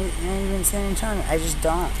even San Antonio. I just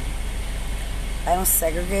don't. I don't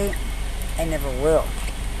segregate. I never will.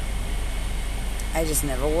 I just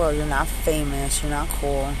never will. You're not famous. You're not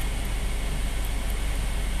cool.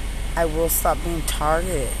 I will stop being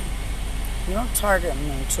targeted. You don't target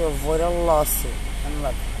me to avoid a lawsuit and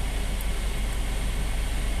love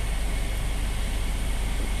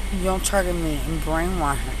it. You don't target me and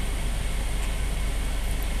brainwash him.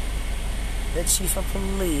 The chief of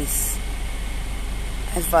police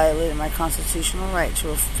has violated my constitutional right to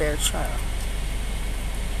a fair trial.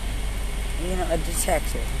 You know, a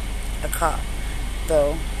detective, a cop,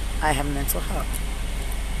 though I have mental health.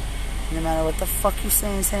 No matter what the fuck you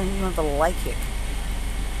say and say, you don't have to like it.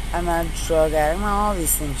 I'm not a drug addict. I'm not all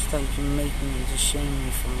these things that you can make me to shame me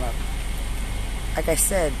from love. Like I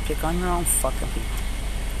said, pick on your own fucking people.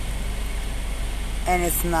 And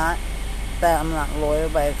it's not that I'm not loyal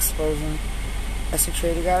by exposing a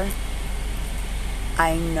security guard.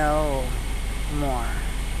 I know more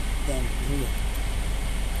than you.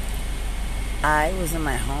 I was in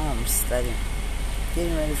my home studying,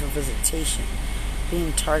 getting ready for visitation,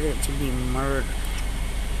 being targeted to be murdered.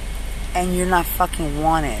 And you're not fucking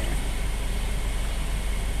wanted.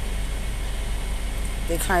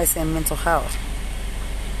 They try to say mental health.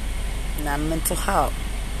 Not mental health.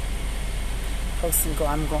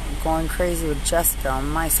 I'm going crazy with Jessica on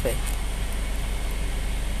MySpace.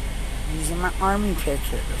 Using my army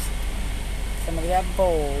pictures. Somebody got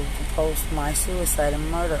bold to post my suicide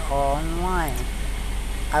and murder all online.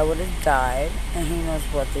 I would have died, and who knows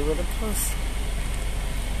what they would have posted.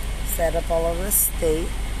 Set up all over the state.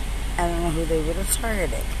 I don't know who they would have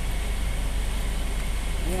targeted.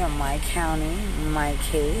 You know, my county, my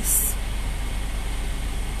case.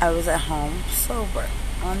 I was at home sober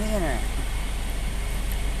on the internet.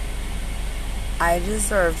 I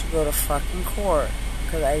deserve to go to fucking court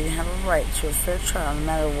because I didn't have a right to a fair trial, no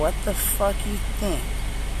matter what the fuck you think.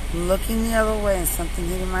 Looking the other way and something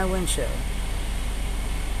hitting my windshield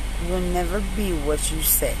will never be what you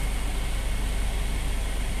say.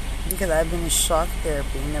 because I've been in shock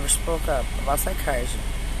therapy and never spoke up about psychiatry.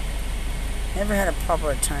 Never had a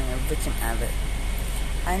proper attorney or victim advocate.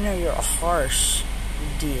 I know you're a harsh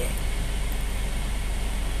DA.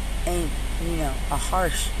 And, a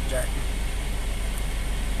harsh judge.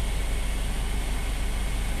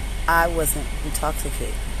 I wasn't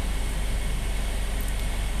intoxicated.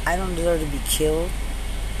 I don't deserve to be killed.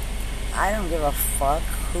 I don't give a fuck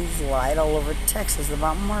who's lied all over Texas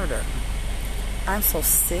about murder. I'm so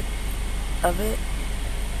sick of it.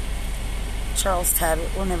 Charles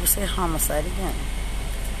Tabbitt will never say homicide again.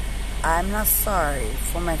 I'm not sorry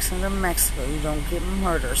for Mexicans in Mexico who don't get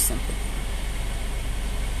murder sympathy.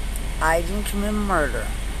 I didn't commit murder.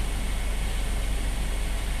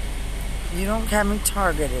 You don't have me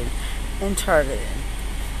targeted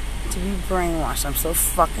to be brainwashed. I'm so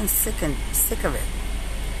fucking sick of it.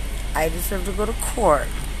 I deserve to go to court.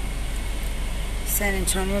 San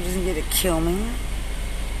Antonio doesn't get to kill me.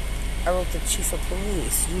 I wrote the chief of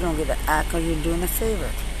police. You don't get to act like you're doing a favor.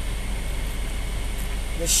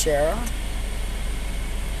 The sheriff.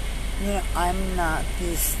 I'm not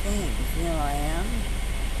these things. You know I am.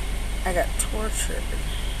 I got tortured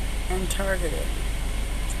and targeted.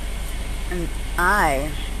 And I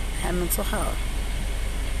have mental health.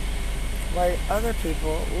 While other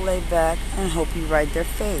people lay back and hope you ride their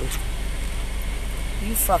face.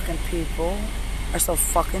 You fucking people are so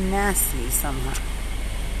fucking nasty somehow.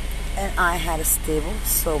 And I had a stable,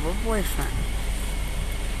 sober boyfriend.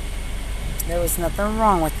 There was nothing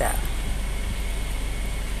wrong with that.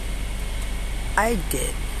 I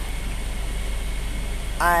did.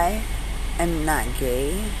 I am not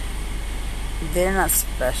gay. They're not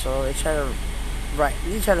special. They try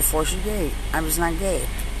to force you gay. I'm just not gay.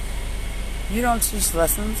 You don't teach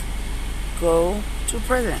lessons. Go to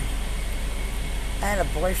prison. I had a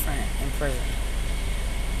boyfriend in prison.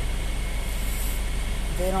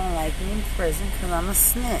 They don't like me in prison because I'm a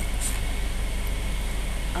snitch.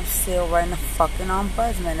 I'm still writing a fucking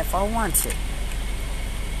ombudsman if I want to.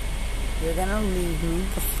 You're gonna leave me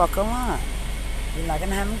the fuck alone. You're not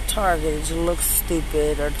gonna have me targeted to look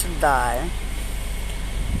stupid or to die.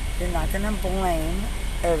 You're not gonna blame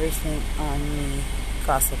everything on me,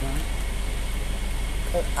 gossiping.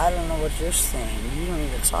 Because I don't know what you're saying. You don't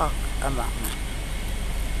need to talk about me.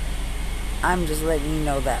 I'm just letting you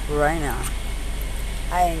know that right now.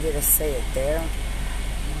 I didn't get to say it there,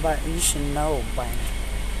 but you should know by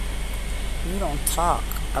now. You don't talk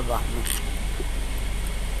about me.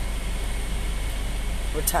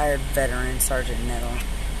 Retired veteran Sergeant Nettle.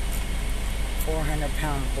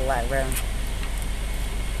 400-pound black veteran.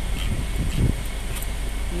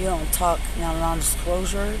 You don't talk,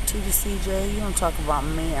 non-disclosure, TDCJ, you don't talk about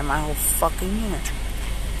me and my whole fucking unit.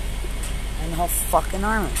 And the whole fucking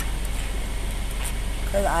army.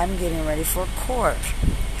 Because I'm getting ready for court.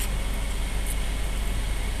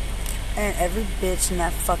 And every bitch in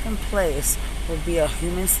that fucking place will be a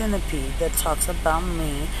human centipede that talks about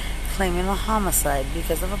me claiming a homicide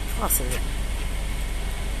because of a prostitute.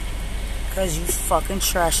 Because you fucking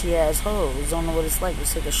trashy ass hoes don't know what it's like to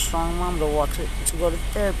take a strong mom to go to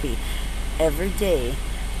therapy every day.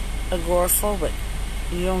 Agoraphobic.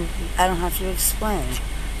 I don't have to explain.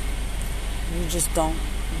 You just don't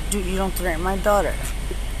threaten my daughter.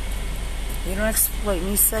 You don't exploit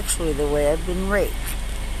me sexually the way I've been raped.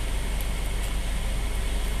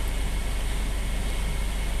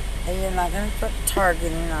 And you're not going to put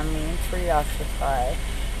targeting on me and preoccupy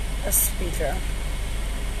a speaker.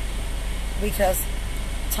 Because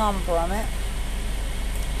Tom Brummett,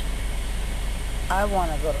 I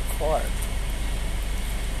want to go to court.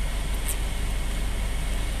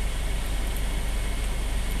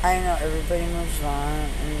 I know everybody moves on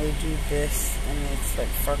and they do this and it's like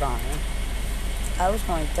forgotten. I was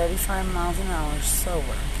going 35 miles an hour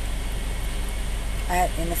sober. I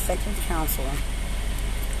had ineffective counseling.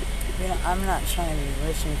 I'm not trying to be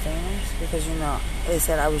rich and famous because, they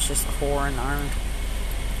said I was just a whore in the army.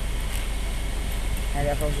 I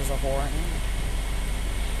guess I was just a whore in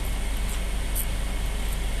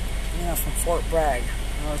the army. From Fort Bragg,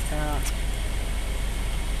 North Carolina.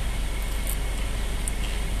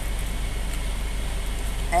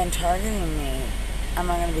 And targeting me, am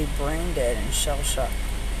I going to be brain dead and shell shocked?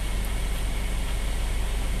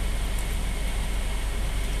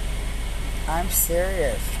 I'm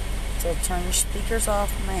serious. So turn your speakers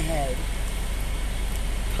off in my head.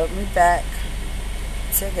 Put me back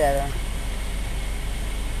together.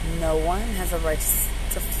 No one has a right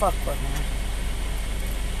to fuck with me.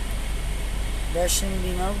 There shouldn't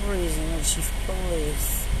be no reason the chief of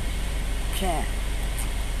police can't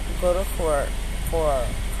go to court for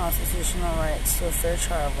constitutional rights to a fair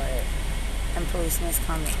trial right and police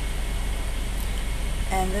misconduct.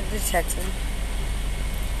 and the detective.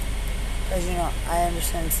 Because, I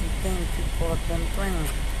understand some things people have been bringing.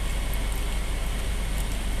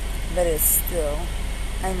 But it's still,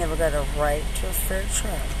 I never got a right to a fair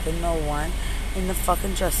trial. But no one in the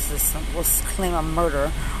fucking justice system will claim a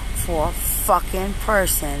murder for a fucking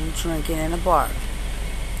person drinking in a bar.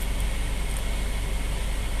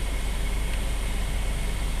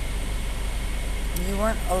 You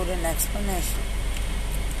weren't owed an explanation.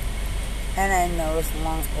 And I know it's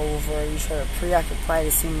long over. You should have preoccupied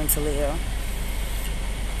to seem mentally ill.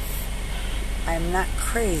 I'm not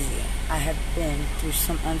crazy. I have been through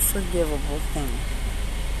some unforgivable things.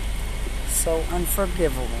 So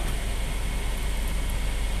unforgivable.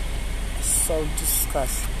 So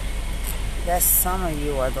disgusting. That some of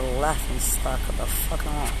you are the laughing stock of the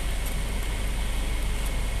fucking world.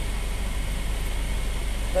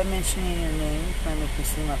 But mentioning your name might make me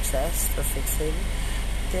seem obsessed or fixated.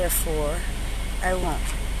 Therefore, I won't.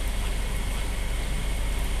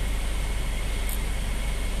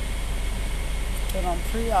 So don't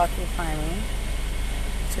preoccupy me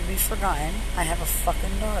to be forgotten. I have a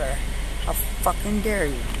fucking daughter. How fucking dare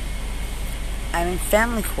you? I'm in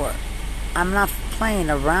family court. I'm not playing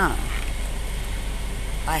around.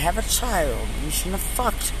 I have a child. You shouldn't have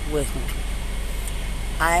fucked with me.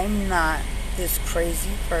 I'm not this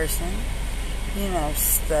crazy person,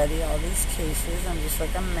 study all these cases. I'm just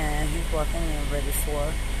like a man who's walking in ready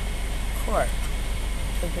for court.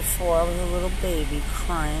 But before I was a little baby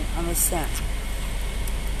crying on the stand.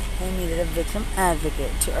 They needed a victim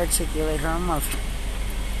advocate to articulate her emotion.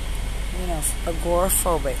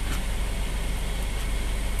 Agoraphobic.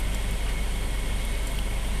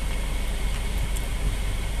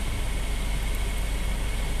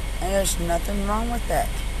 And there's nothing wrong with that.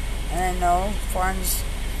 And I know on this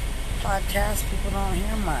podcast people don't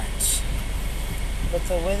hear much. But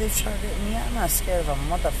the way they target me, I'm not scared of a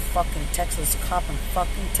motherfucking Texas cop in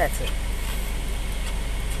fucking Texas.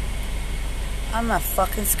 I'm not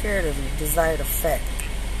fucking scared of you, desired effect.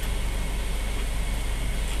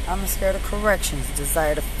 I'm scared of corrections,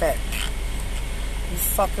 desired effect. You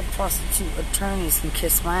fucking prostitute attorneys can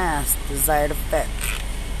kiss my ass, desired effect.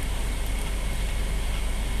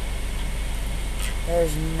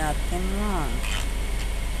 There's nothing wrong.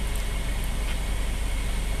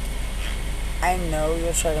 I know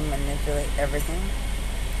you'll try to manipulate everything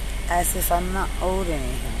as if I'm not owed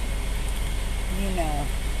anything.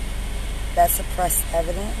 That suppressed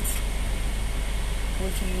evidence,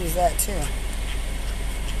 we can use that too.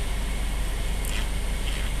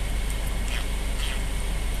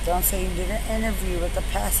 Don't say you did an interview with the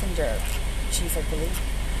passenger, Chief, I believe,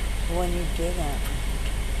 when you didn't.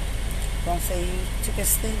 Don't say you took a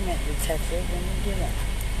statement, detective, when you didn't.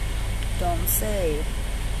 Don't say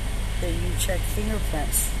that you checked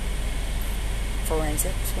fingerprints,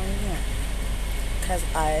 forensics, when you didn't. Because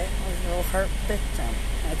I was no hurt victim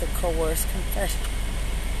at the coerced confession.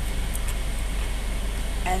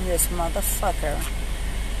 And this motherfucker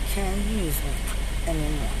can't use me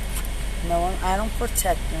anymore. No one, I don't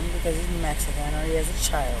protect him because he's Mexican or he has a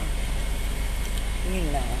child.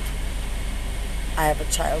 I have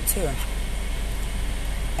a child too.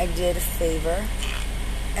 I did a favor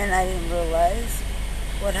and I didn't realize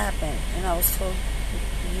what happened. And I was told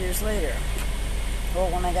years later.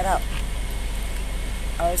 Well, when I got out.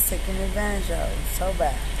 I was taken advantage of so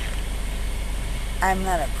bad. I'm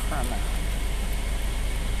not a criminal.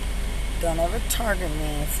 Don't ever target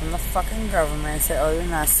me from the fucking government and say, oh, you're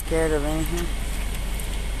not scared of anything.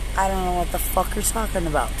 I don't know what the fuck you're talking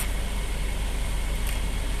about.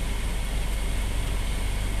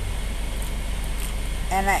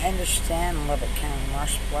 And I understand Lubbock County.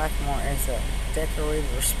 Marsh Blackmore is a decorated,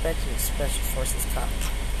 respected Special Forces cop.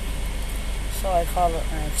 So I called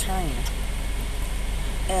an attorney.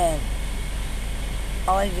 And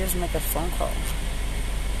all I did is make a phone call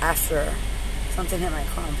after something hit my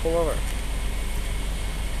car and pull over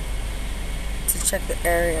to check the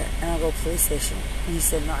area, and I'll go police station. And he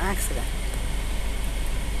said no accident.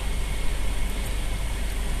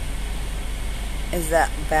 Is that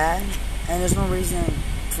bad? And there's no reason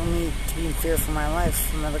for me to be in fear for my life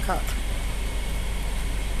from another cop.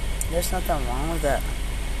 There's nothing wrong with that.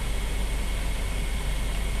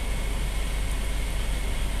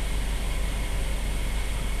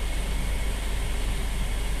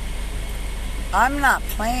 I'm not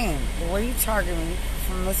playing. The way you target me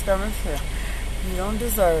from this government fear, you don't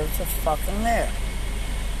deserve to fucking live.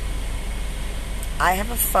 I have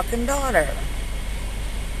a fucking daughter.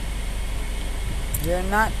 You're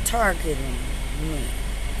not targeting me.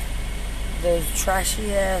 Those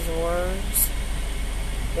trashy ass words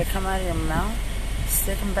that come out of your mouth,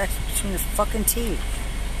 stick them back between your fucking teeth.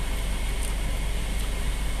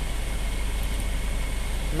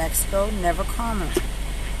 Mexico, never comment.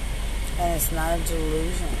 And it's not a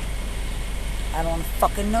delusion. I don't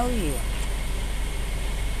fucking know you.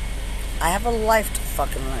 I have a life to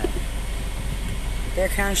fucking live.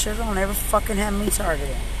 Dade County Sheriff don't ever fucking have me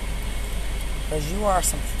targeted. Because you are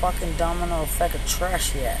some fucking domino effect of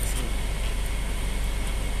trashy ass.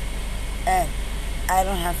 And I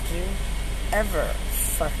don't have to ever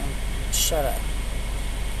fucking shut up.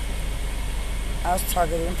 I was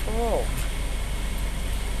targeted in parole.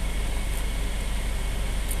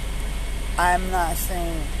 I'm not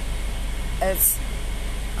saying it's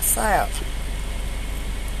a psyop.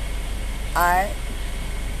 I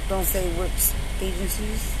don't say which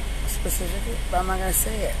agencies specifically, but I'm not going to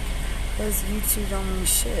say it. Because you two don't mean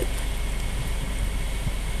shit.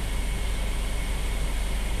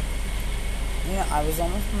 You know, I was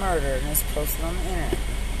almost murdered and it's posted on the internet.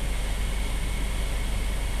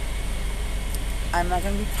 I'm not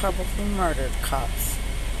going to be publicly murdered, cops.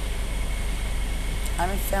 I'm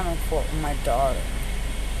in family court with my daughter.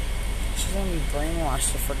 She's going to be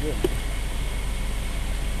brainwashed to forgive me.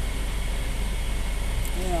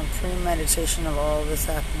 You know, premeditation of all this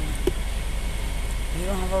happening. You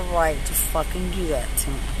don't have a right to fucking do that to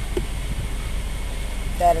me.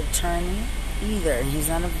 That attorney, either, and he's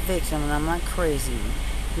not a victim, and I'm not crazy.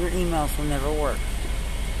 Your emails will never work.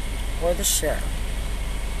 Or the sheriff.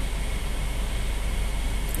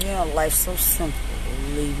 You know, life's so simple.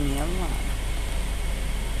 Leave me alone.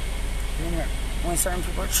 When certain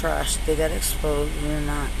people are trash, they get exposed, and you're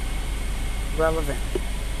not relevant.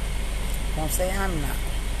 Don't say I'm not.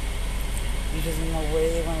 Because in the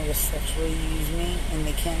way they want to sexually use me, and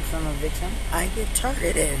they can't because I'm a victim, I get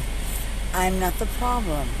targeted. I'm not the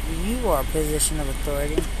problem. You are a position of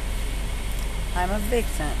authority. I'm a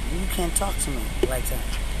victim. You can't talk to me like that.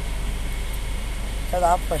 Because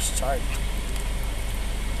I'll press charge.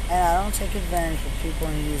 And I don't take advantage of people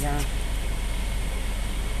and use them.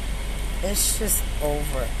 It's just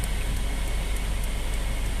over.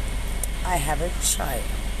 I have a child.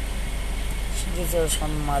 She deserves her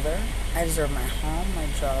mother. I deserve my home, my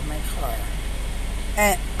job, my car.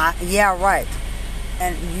 And yeah, right.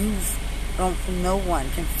 And no one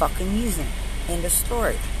can fucking use it. End of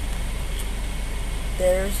story.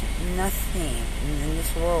 There's nothing in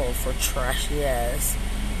this world for trashy ass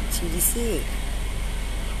TDC.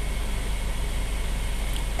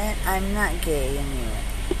 And I'm not gay anyway.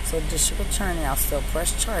 So district attorney, I'll still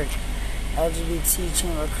press charge. LGBT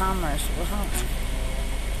Chamber of Commerce will help me.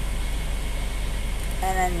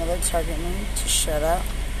 And I know they target me to shut up.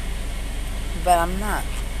 But I'm not.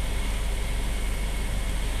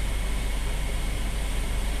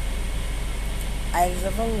 I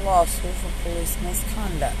deserve a lawsuit for police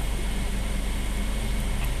misconduct.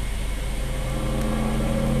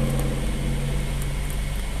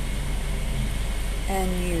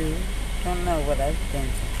 And you don't know what I've been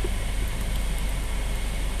through.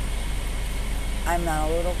 I'm not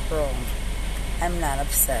a little girl. I'm not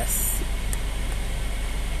obsessed.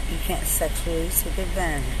 You can't sexually take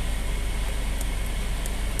advantage.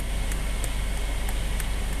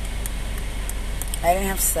 I didn't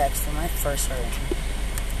have sex when I first heard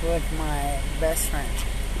it with my best friend.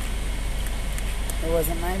 It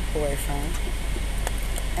wasn't my boyfriend.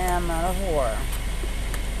 And I'm not a whore.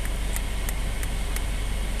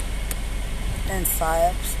 And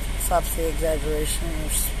stop the exaggeration in your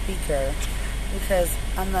speaker, because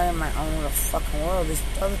I'm not in my own little fucking world. These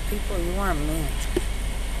other people, you weren't me.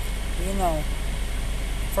 You know,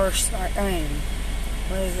 what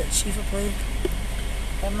is it, chief of police?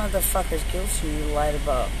 That motherfucker's guilty you lied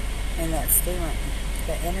about in that statement,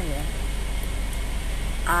 that interview.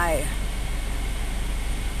 I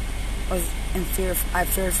was in fear, I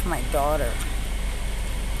feared for my daughter.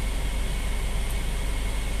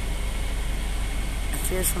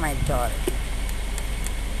 Fears for my daughter.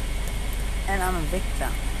 And I'm a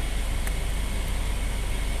victim.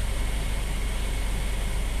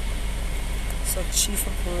 So chief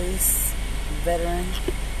of police, veteran,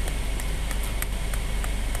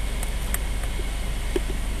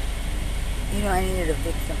 you know, I needed a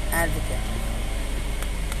victim advocate.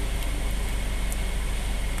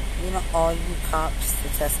 You know, all you cops to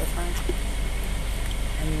testify,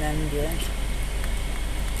 and none did.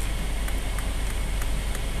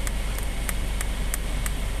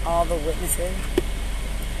 All the witnesses,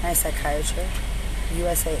 my psychiatrist,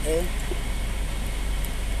 USAA,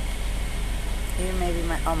 even maybe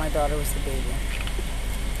my daughter was the baby.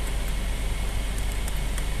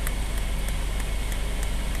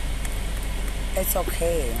 It's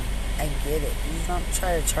okay. I get it. You don't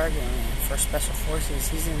try to target me for special forces.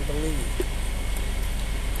 He's in the league.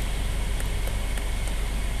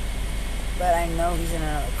 But I know he's in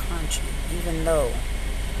another country, even though,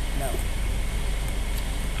 no.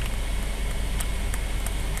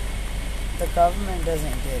 The government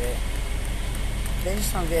doesn't get it. They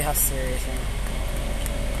just don't get how serious I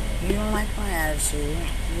am. You don't like my attitude.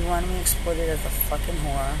 You wanted me exploited as a fucking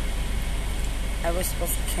whore. I was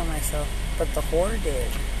supposed to kill myself, but the whore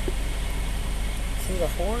did. See, the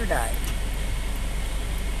whore died.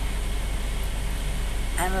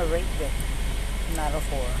 I'm a rape victim, not a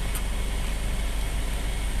whore.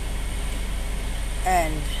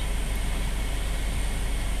 And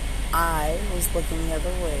I was looking the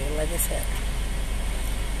other way, like I said.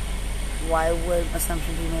 Why would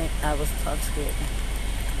assumption be made? I was intoxicated.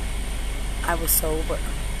 I was sober.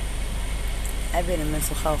 I've been in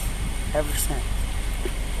mental health ever since.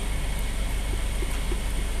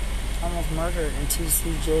 Almost murdered in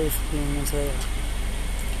TCJ for being mentally ill.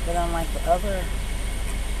 But unlike the other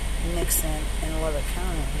Nixon in Lubbock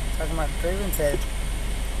County, talking about grievances,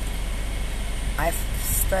 I've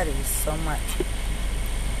studied so much.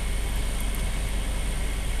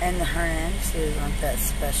 And the Hernandezes aren't that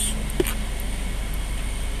special.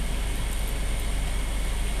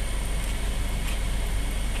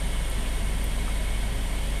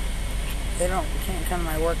 They can't come to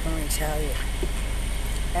my work and retaliate.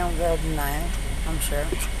 And they'll deny it, I'm sure.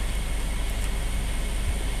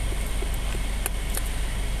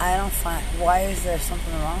 I don't find, why is there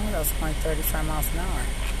something wrong with us going 35 miles an hour?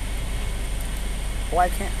 Why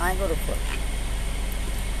can't I go to court?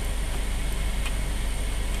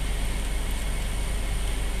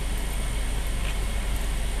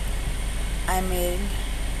 I made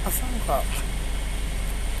a phone call.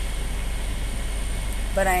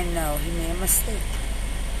 But I know he made a mistake.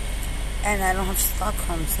 And I don't have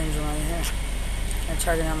Stockholm Syndrome right here. They're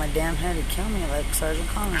targeting on my damn head to kill me like Sergeant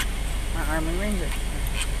Connor, my Army Ranger.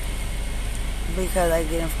 Because I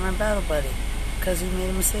get him from my battle buddy. Because he made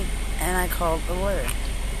a mistake. And I called the lawyer.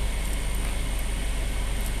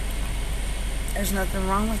 There's nothing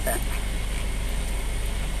wrong with that.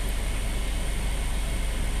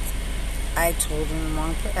 I told him the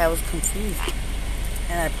wrong thing. I was confused.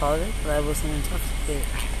 And I apologized, but I wasn't intoxicated.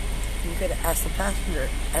 You could have asked the passenger.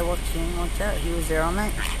 I walked in and walked out. He was there all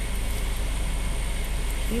night.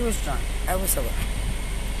 He was drunk. I was sober.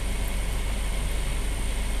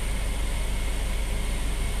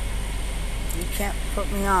 You can't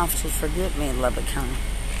put me off to forget me in Lubbock County.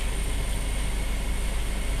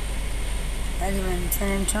 Not even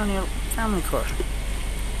San Antonio Family Court.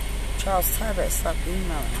 Charles Tybett stopped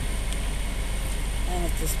emailing. And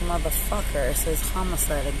if this motherfucker says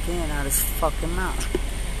homicide again out his fucking mouth.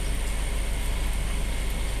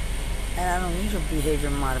 And I don't need your behavior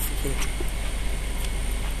modification.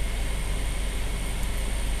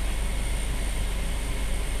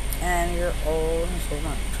 And you're old and so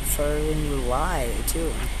much. Prefer when you lie,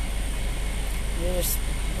 too. You just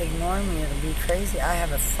ignore me or be crazy. I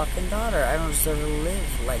have a fucking daughter. I don't deserve to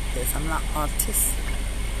live like this. I'm not autistic.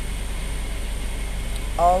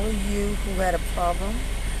 All of you who had a problem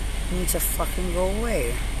need to fucking go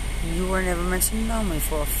away. You were never meant to know me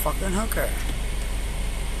for a fucking hooker.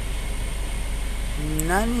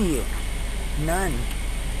 None of you. None.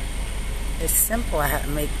 It's simple. I have to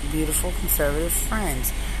make beautiful conservative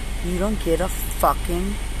friends. You don't get a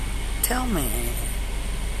fucking tell me anything.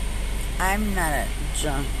 I'm not a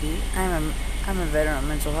junkie. I'm a veteran of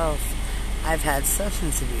mental health. I've had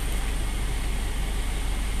substance abuse.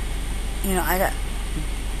 You know,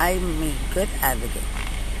 I'm a good advocate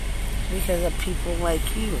because of people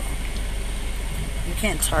like you. You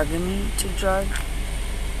can't target me to drug.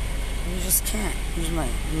 You just can't. Use my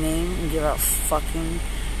name and give out fucking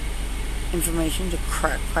information to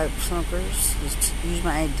crack pipe smokers. Just use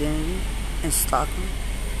my identity and stalk me.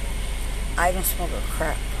 I don't smoke a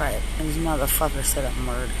crack pipe, and these motherfuckers set up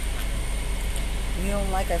murder. You don't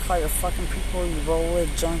like I call your fucking people you roll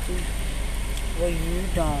with junkie? Well, you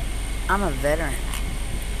don't. I'm a veteran.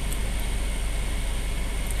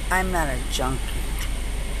 I'm not a junkie.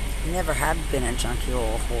 Never have been a junkie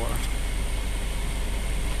or a whore.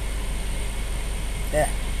 Yeah.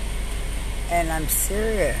 And I'm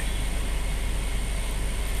serious.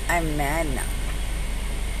 I'm mad now.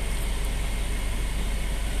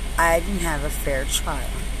 I didn't have a fair trial.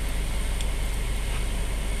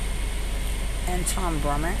 And Tom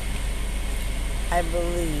Brummett, I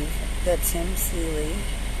believe that Tim Seeley,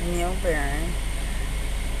 Neil Barron,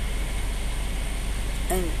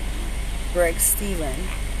 and Greg Stephen,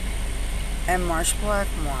 and Marsh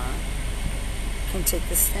Blackmore can take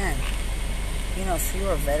the stand. You know, if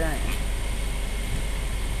you're a veteran.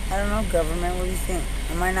 I don't know, government, what do you think?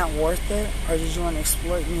 Am I not worth it? Or did you want to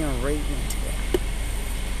exploit me or rape me today?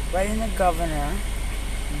 Writing the governor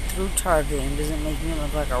through targeting doesn't make me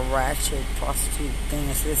look like a ratchet prostitute thing,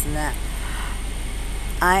 this and that.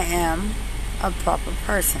 I am a proper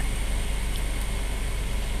person.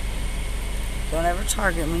 Don't ever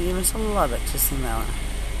target me, even to love it, just email her.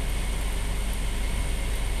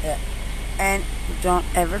 Yeah. And don't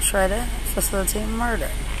ever try to facilitate murder.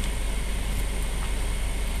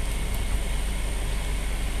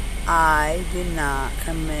 I did not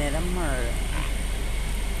commit a murder.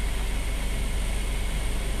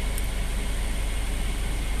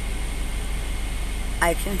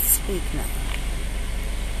 I can speak now.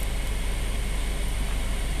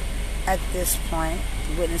 At this point,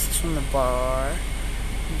 witnesses from the bar,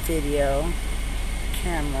 video,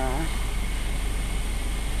 camera,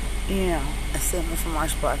 a statement from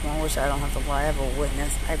Marsh Blackmon, which I don't have to lie, I have a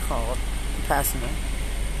witness. I called the passenger.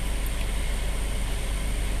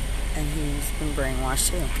 And he's been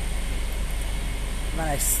brainwashed too. But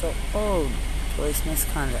I still owed police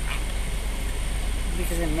misconduct.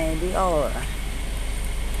 Because it may be all of us.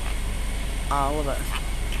 All of us.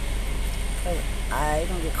 Because I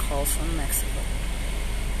don't get calls from Mexico.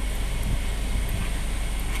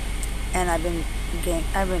 And I've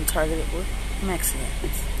been targeted with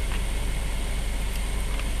Mexicans.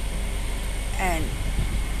 And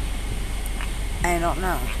I don't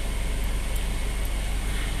know.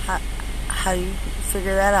 How do you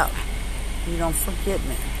figure that out? You don't forget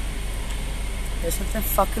me. There's something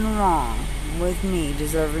fucking wrong with me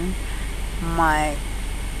deserving my,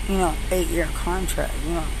 8-year contract.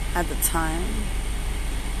 At the time,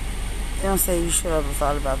 they don't say you should have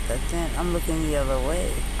thought about that then. I'm looking the other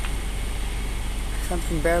way.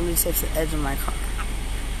 Something barely tips the edge of my car.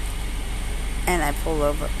 And I pull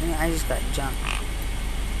over and I just got jumped.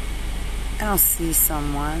 I don't see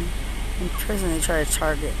someone. In prison, they try to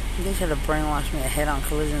target. They try to brainwash me a head-on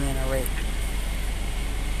collision than a rape.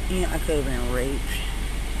 I could have been raped,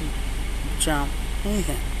 jumped,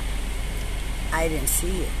 anything. I didn't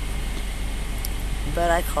see it.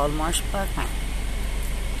 But I called Marsh Blackmon.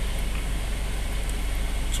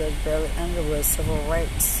 Judge Barely Underwood, civil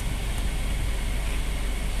rights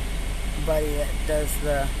buddy that does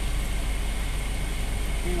the,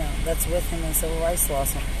 that's with him in civil rights law.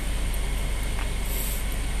 So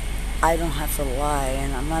I don't have to lie,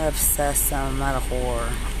 and I'm not obsessed, I'm not a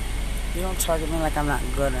whore. You don't target me like I'm not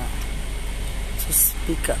good enough. So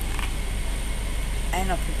speak up. I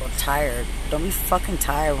know people are tired. Don't be fucking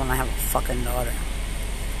tired when I have a fucking daughter.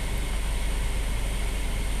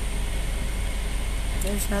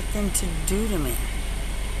 There's nothing to do to me.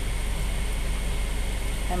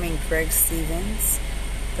 Greg Stevens,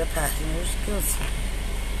 the passenger's guilty.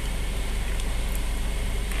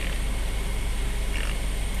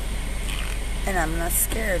 And I'm not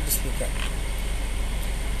scared to speak up.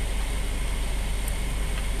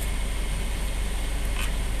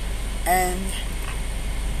 And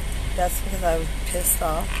that's because I was pissed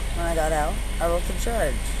off when I got out. I wrote the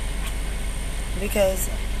judge. Because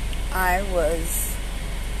I was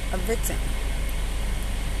a victim.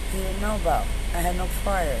 He didn't know about. I had no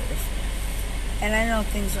priors. And I know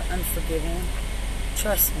things are unforgiving.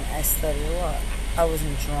 Trust me, I studied a lot. I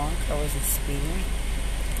wasn't drunk. I wasn't speeding.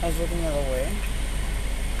 I was looking the other way.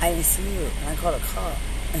 I didn't see you. And I called a cop.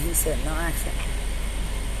 And he said, no accident.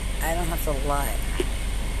 I don't have to lie.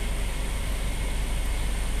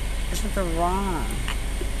 There's nothing wrong.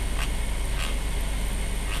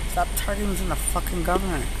 Stop targeting from the fucking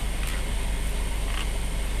government.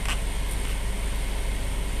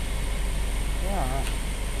 Yeah.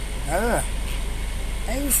 Ugh.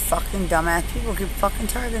 Hey, you fucking dumbass people keep fucking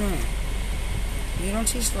targeting me. You don't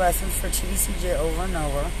teach lessons for TDCJ over and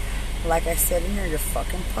over. Like I said in there, you're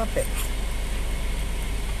fucking puppets.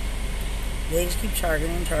 They just keep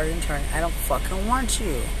targeting. I don't fucking want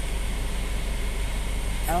you.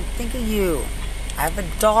 I don't think of you. I have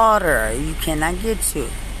a daughter you cannot get to.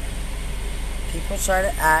 People try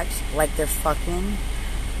to act like they're fucking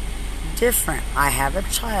different. I have a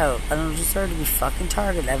child. I don't deserve to be fucking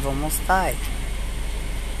targeted. I've almost died.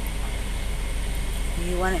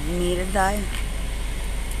 You wanted me to die?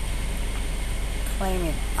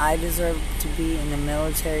 Claiming I deserve to be in a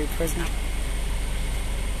military prison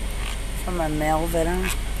from a male veteran?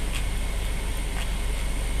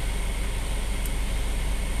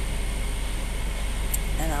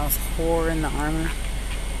 And I was a whore in the army.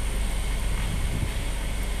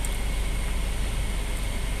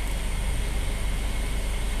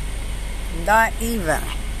 Not even.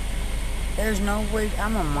 There's no way.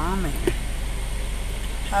 I'm a mommy.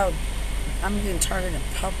 How I'm getting targeted in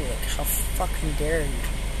public. How fucking dare you?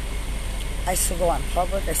 I still go out in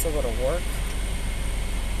public. I still go to work.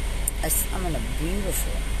 I'm in a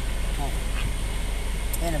beautiful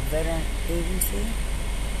home. In a veteran agency,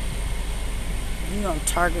 you don't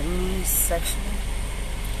target me sexually.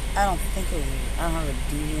 I don't think of you. I don't have a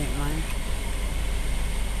deviant mind.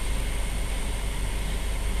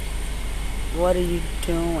 What are you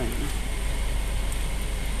doing?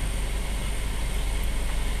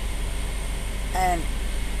 And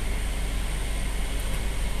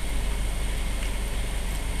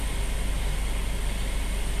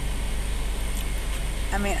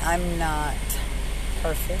I mean, I'm not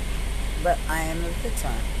perfect, but I am a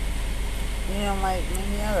victim. You know, like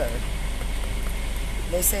many others.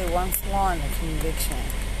 They say one flaw in a conviction.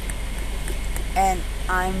 And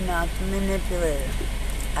I'm not the manipulator.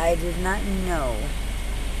 I did not know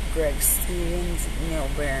Greg Stevens, Neil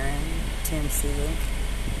Barron, Tim Seeley.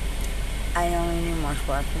 I only knew Mark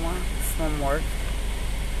Blackmore from work.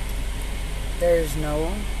 There's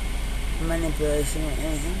no manipulation in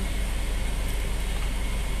anything.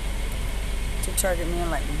 To target me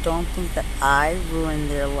and like, don't think that I ruined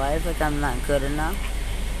their life, like I'm not good enough.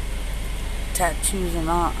 Tattoos and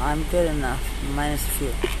all, I'm good enough, minus a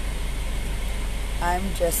few.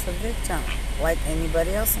 I'm just a victim, like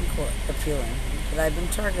anybody else in court, appealing, but I've been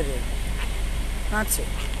targeted. Not to.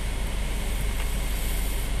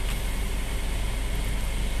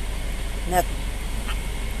 Nothing.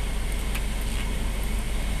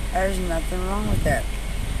 There's nothing wrong with that.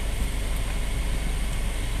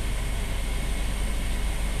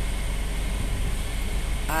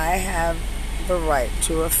 I have the right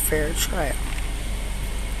to a fair trial.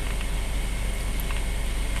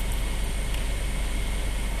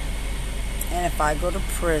 And if I go to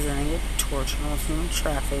prison and get tortured or human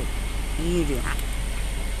traffic, you do.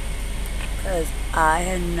 Because I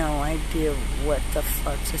had no idea what the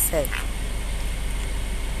fuck to say.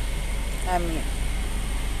 I mean,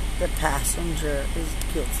 the passenger is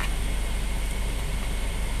guilty.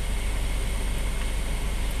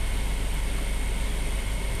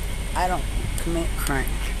 I don't commit crime.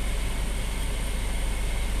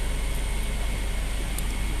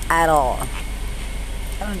 At all.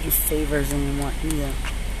 I don't do favors anymore either.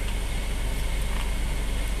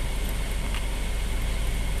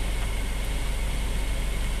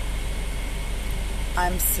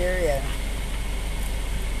 I'm serious.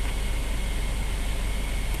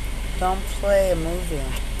 Don't play a movie.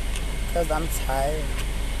 Because I'm tired.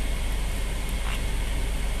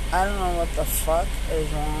 I don't know what the fuck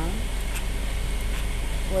is wrong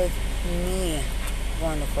with me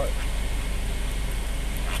going to court.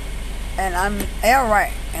 And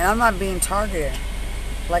right. And I'm not being targeted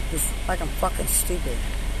like this, like I'm fucking stupid.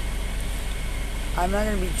 I'm not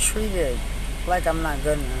gonna be treated like I'm not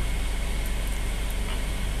good enough.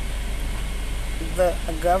 The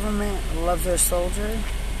government loves their soldiers.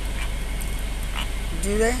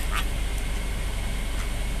 Do they?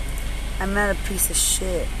 I'm not a piece of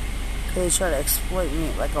shit. They try to exploit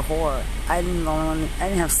me like a whore. I didn't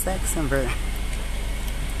have sex in prison.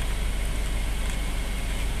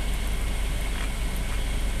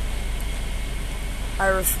 I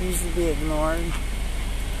refuse to be ignored.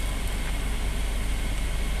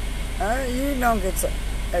 You don't get to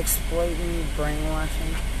exploit me,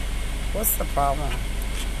 brainwashing. What's the problem?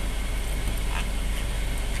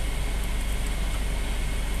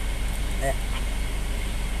 Yeah.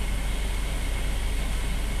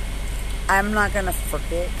 I'm not gonna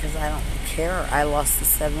forget because I don't care. I lost a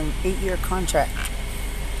 8-year contract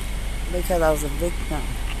because I was a victim.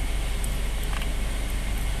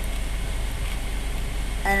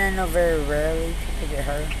 And I know very rarely people get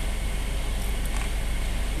hurt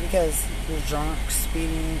because you're drunk,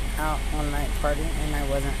 speeding out all night partying, and I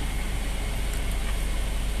wasn't.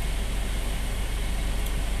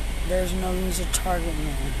 There's no need to target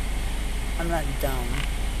me. I'm not dumb.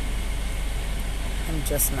 I'm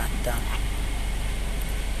just not dumb.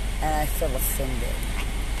 And I feel offended.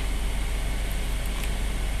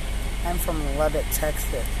 I'm from Lubbock,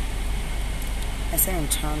 Texas. And San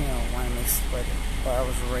Antonio wanted me split it, but I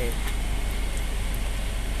was raped.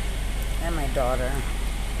 And my daughter.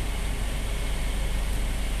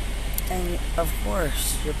 And of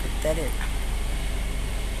course, you're pathetic.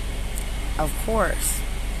 Of course.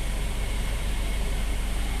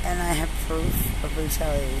 And I have proof of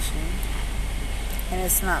retaliation. And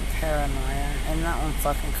it's not paranoia. And not one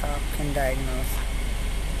fucking cop can diagnose.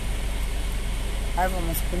 I've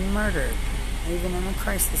almost been murdered. Even in a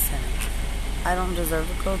crisis center. I don't deserve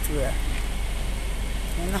to go through that.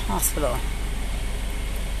 In the hospital.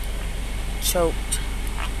 Choked.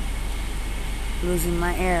 Losing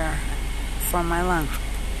my air from my lungs.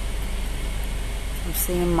 I'm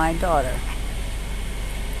seeing my daughter.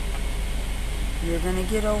 You're gonna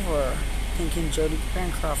get over thinking Jody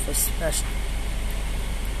Bancroft is special.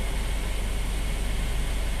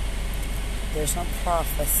 There's no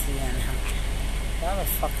prophecy in her. Y'all are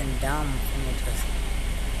fucking dumb for me just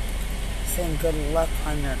saying good luck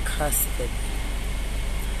on your custody.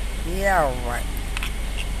 Yeah, right.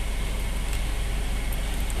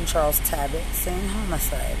 And Charles Tabbitt saying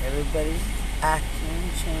homicide. Everybody's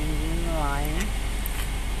acting, changing, lying.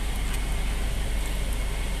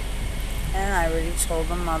 And I already told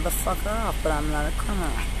the motherfucker off, but I'm not a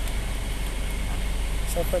criminal.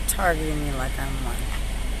 So quit targeting me like I'm one.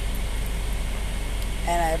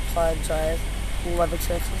 And I apologize, Lubbock,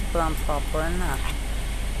 Texas, but I'm proper enough.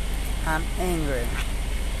 I'm angry.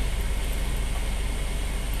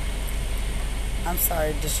 I'm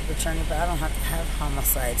sorry, District Attorney, but I don't have to have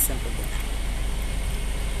homicide sympathy.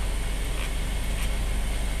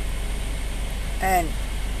 And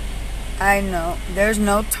I know there's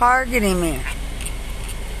no targeting me.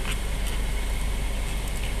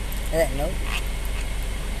 Nope.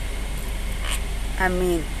 I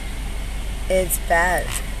mean, it's bad.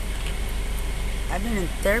 I've been in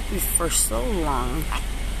therapy for so long.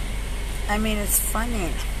 I mean, it's funny.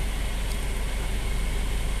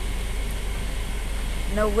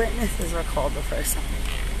 No witnesses were called the first time.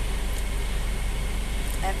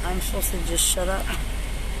 And I'm supposed to just shut up.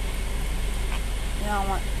 You know, I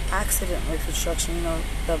want accident reconstruction, you know,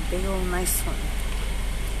 the big old nice one.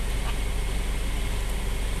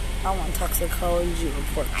 I want toxicology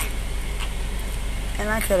report. And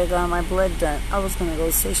I could have gotten my blood done. I was going to go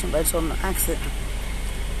to the station, but I told them an accident.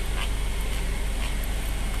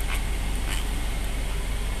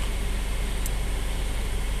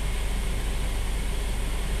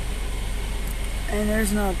 And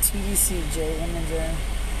there's no TDCJ imager.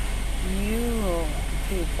 You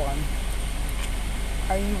people,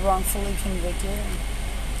 are you wrongfully convicted?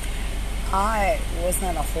 I was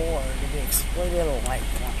not a whore to be exploited like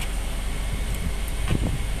one.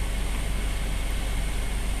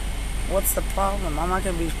 What's the problem? I'm not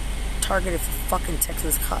going to be targeted for fucking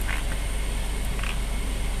Texas cop.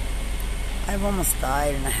 I've almost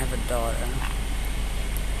died and I have a daughter.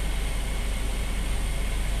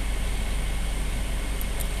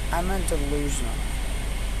 I'm not delusional.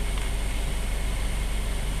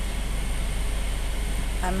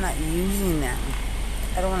 I'm not using them.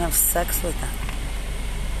 I don't want to have sex with them.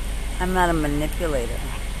 I'm not a manipulator.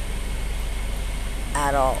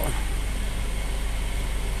 At all.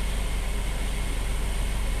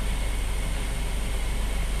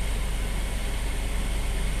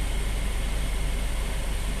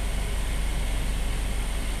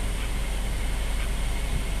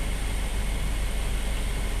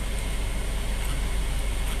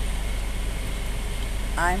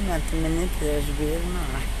 I'm not the manipulator to be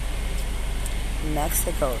ignored.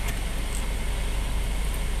 Mexico.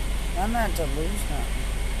 I'm not delusional.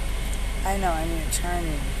 I know I need an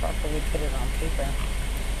attorney to properly put it on paper.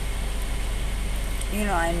 You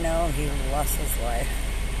know, I know he lost his life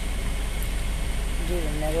due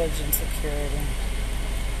to negligent security,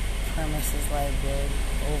 premises liability,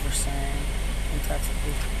 overseeing,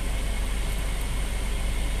 intoxication,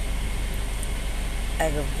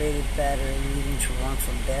 aggravated battery leading to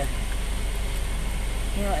wrongful death.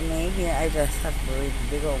 You know, maybe I just have to read the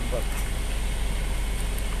big old book.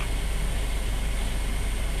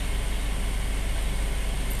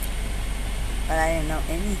 But I didn't know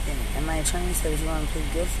anything. And my attorney said, if you want to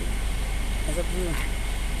plead guilty, it's up to you.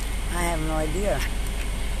 I have no idea.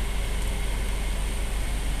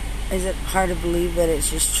 Is it hard to believe that it's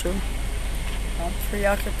just true? Don't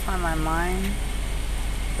preoccupy my mind,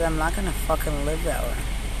 because I'm not going to fucking live that way.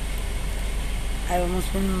 I've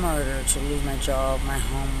almost been murdered to lose my job, my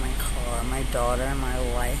home, my car, my daughter, my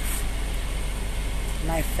life.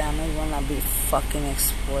 My family will not be fucking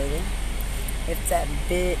exploited. If that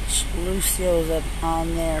bitch Lucio's up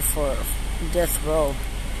on there for death row,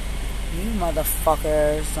 you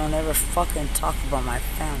motherfuckers don't ever fucking talk about my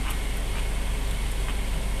family.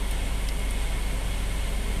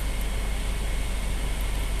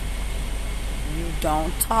 You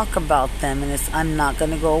don't talk about them, and I'm not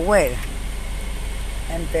gonna go away.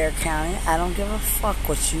 In Bexar County, I don't give a fuck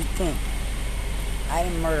what you think. I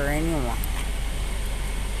didn't murder anyone.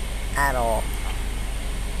 At all.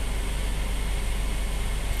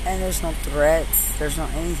 And there's no threats. There's no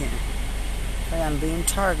anything. But I'm being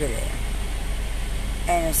targeted.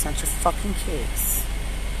 And it's not your fucking kids.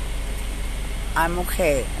 I'm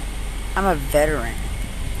okay. I'm a veteran.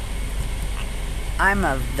 I'm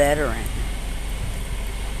a veteran.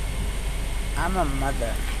 I'm a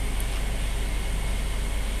mother.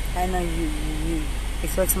 I know you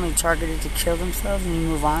expect somebody targeted to kill themselves and you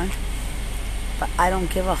move on. But I don't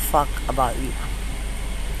give a fuck about you.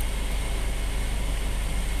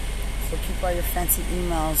 So keep all your fancy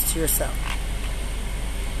emails to yourself.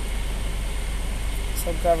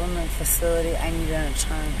 So government facility, I need an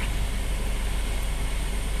attorney.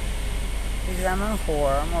 Because I'm a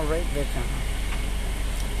whore, I'm a rape victim.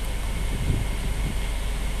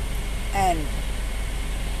 And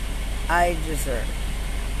I deserve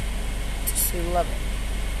to see love it.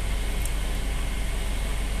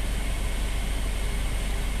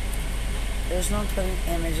 There's no putting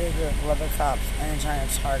images of leather cops and trying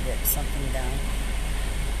to target something down.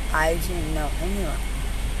 I didn't know anyone.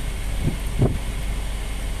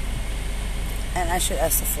 And I should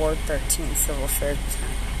ask the 413 Civil Affairs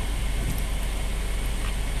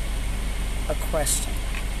a question.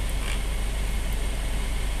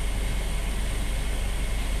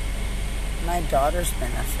 My daughter's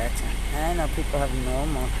been affected. And I know people have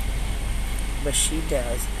normal, but she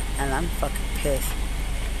does. And I'm fucking pissed.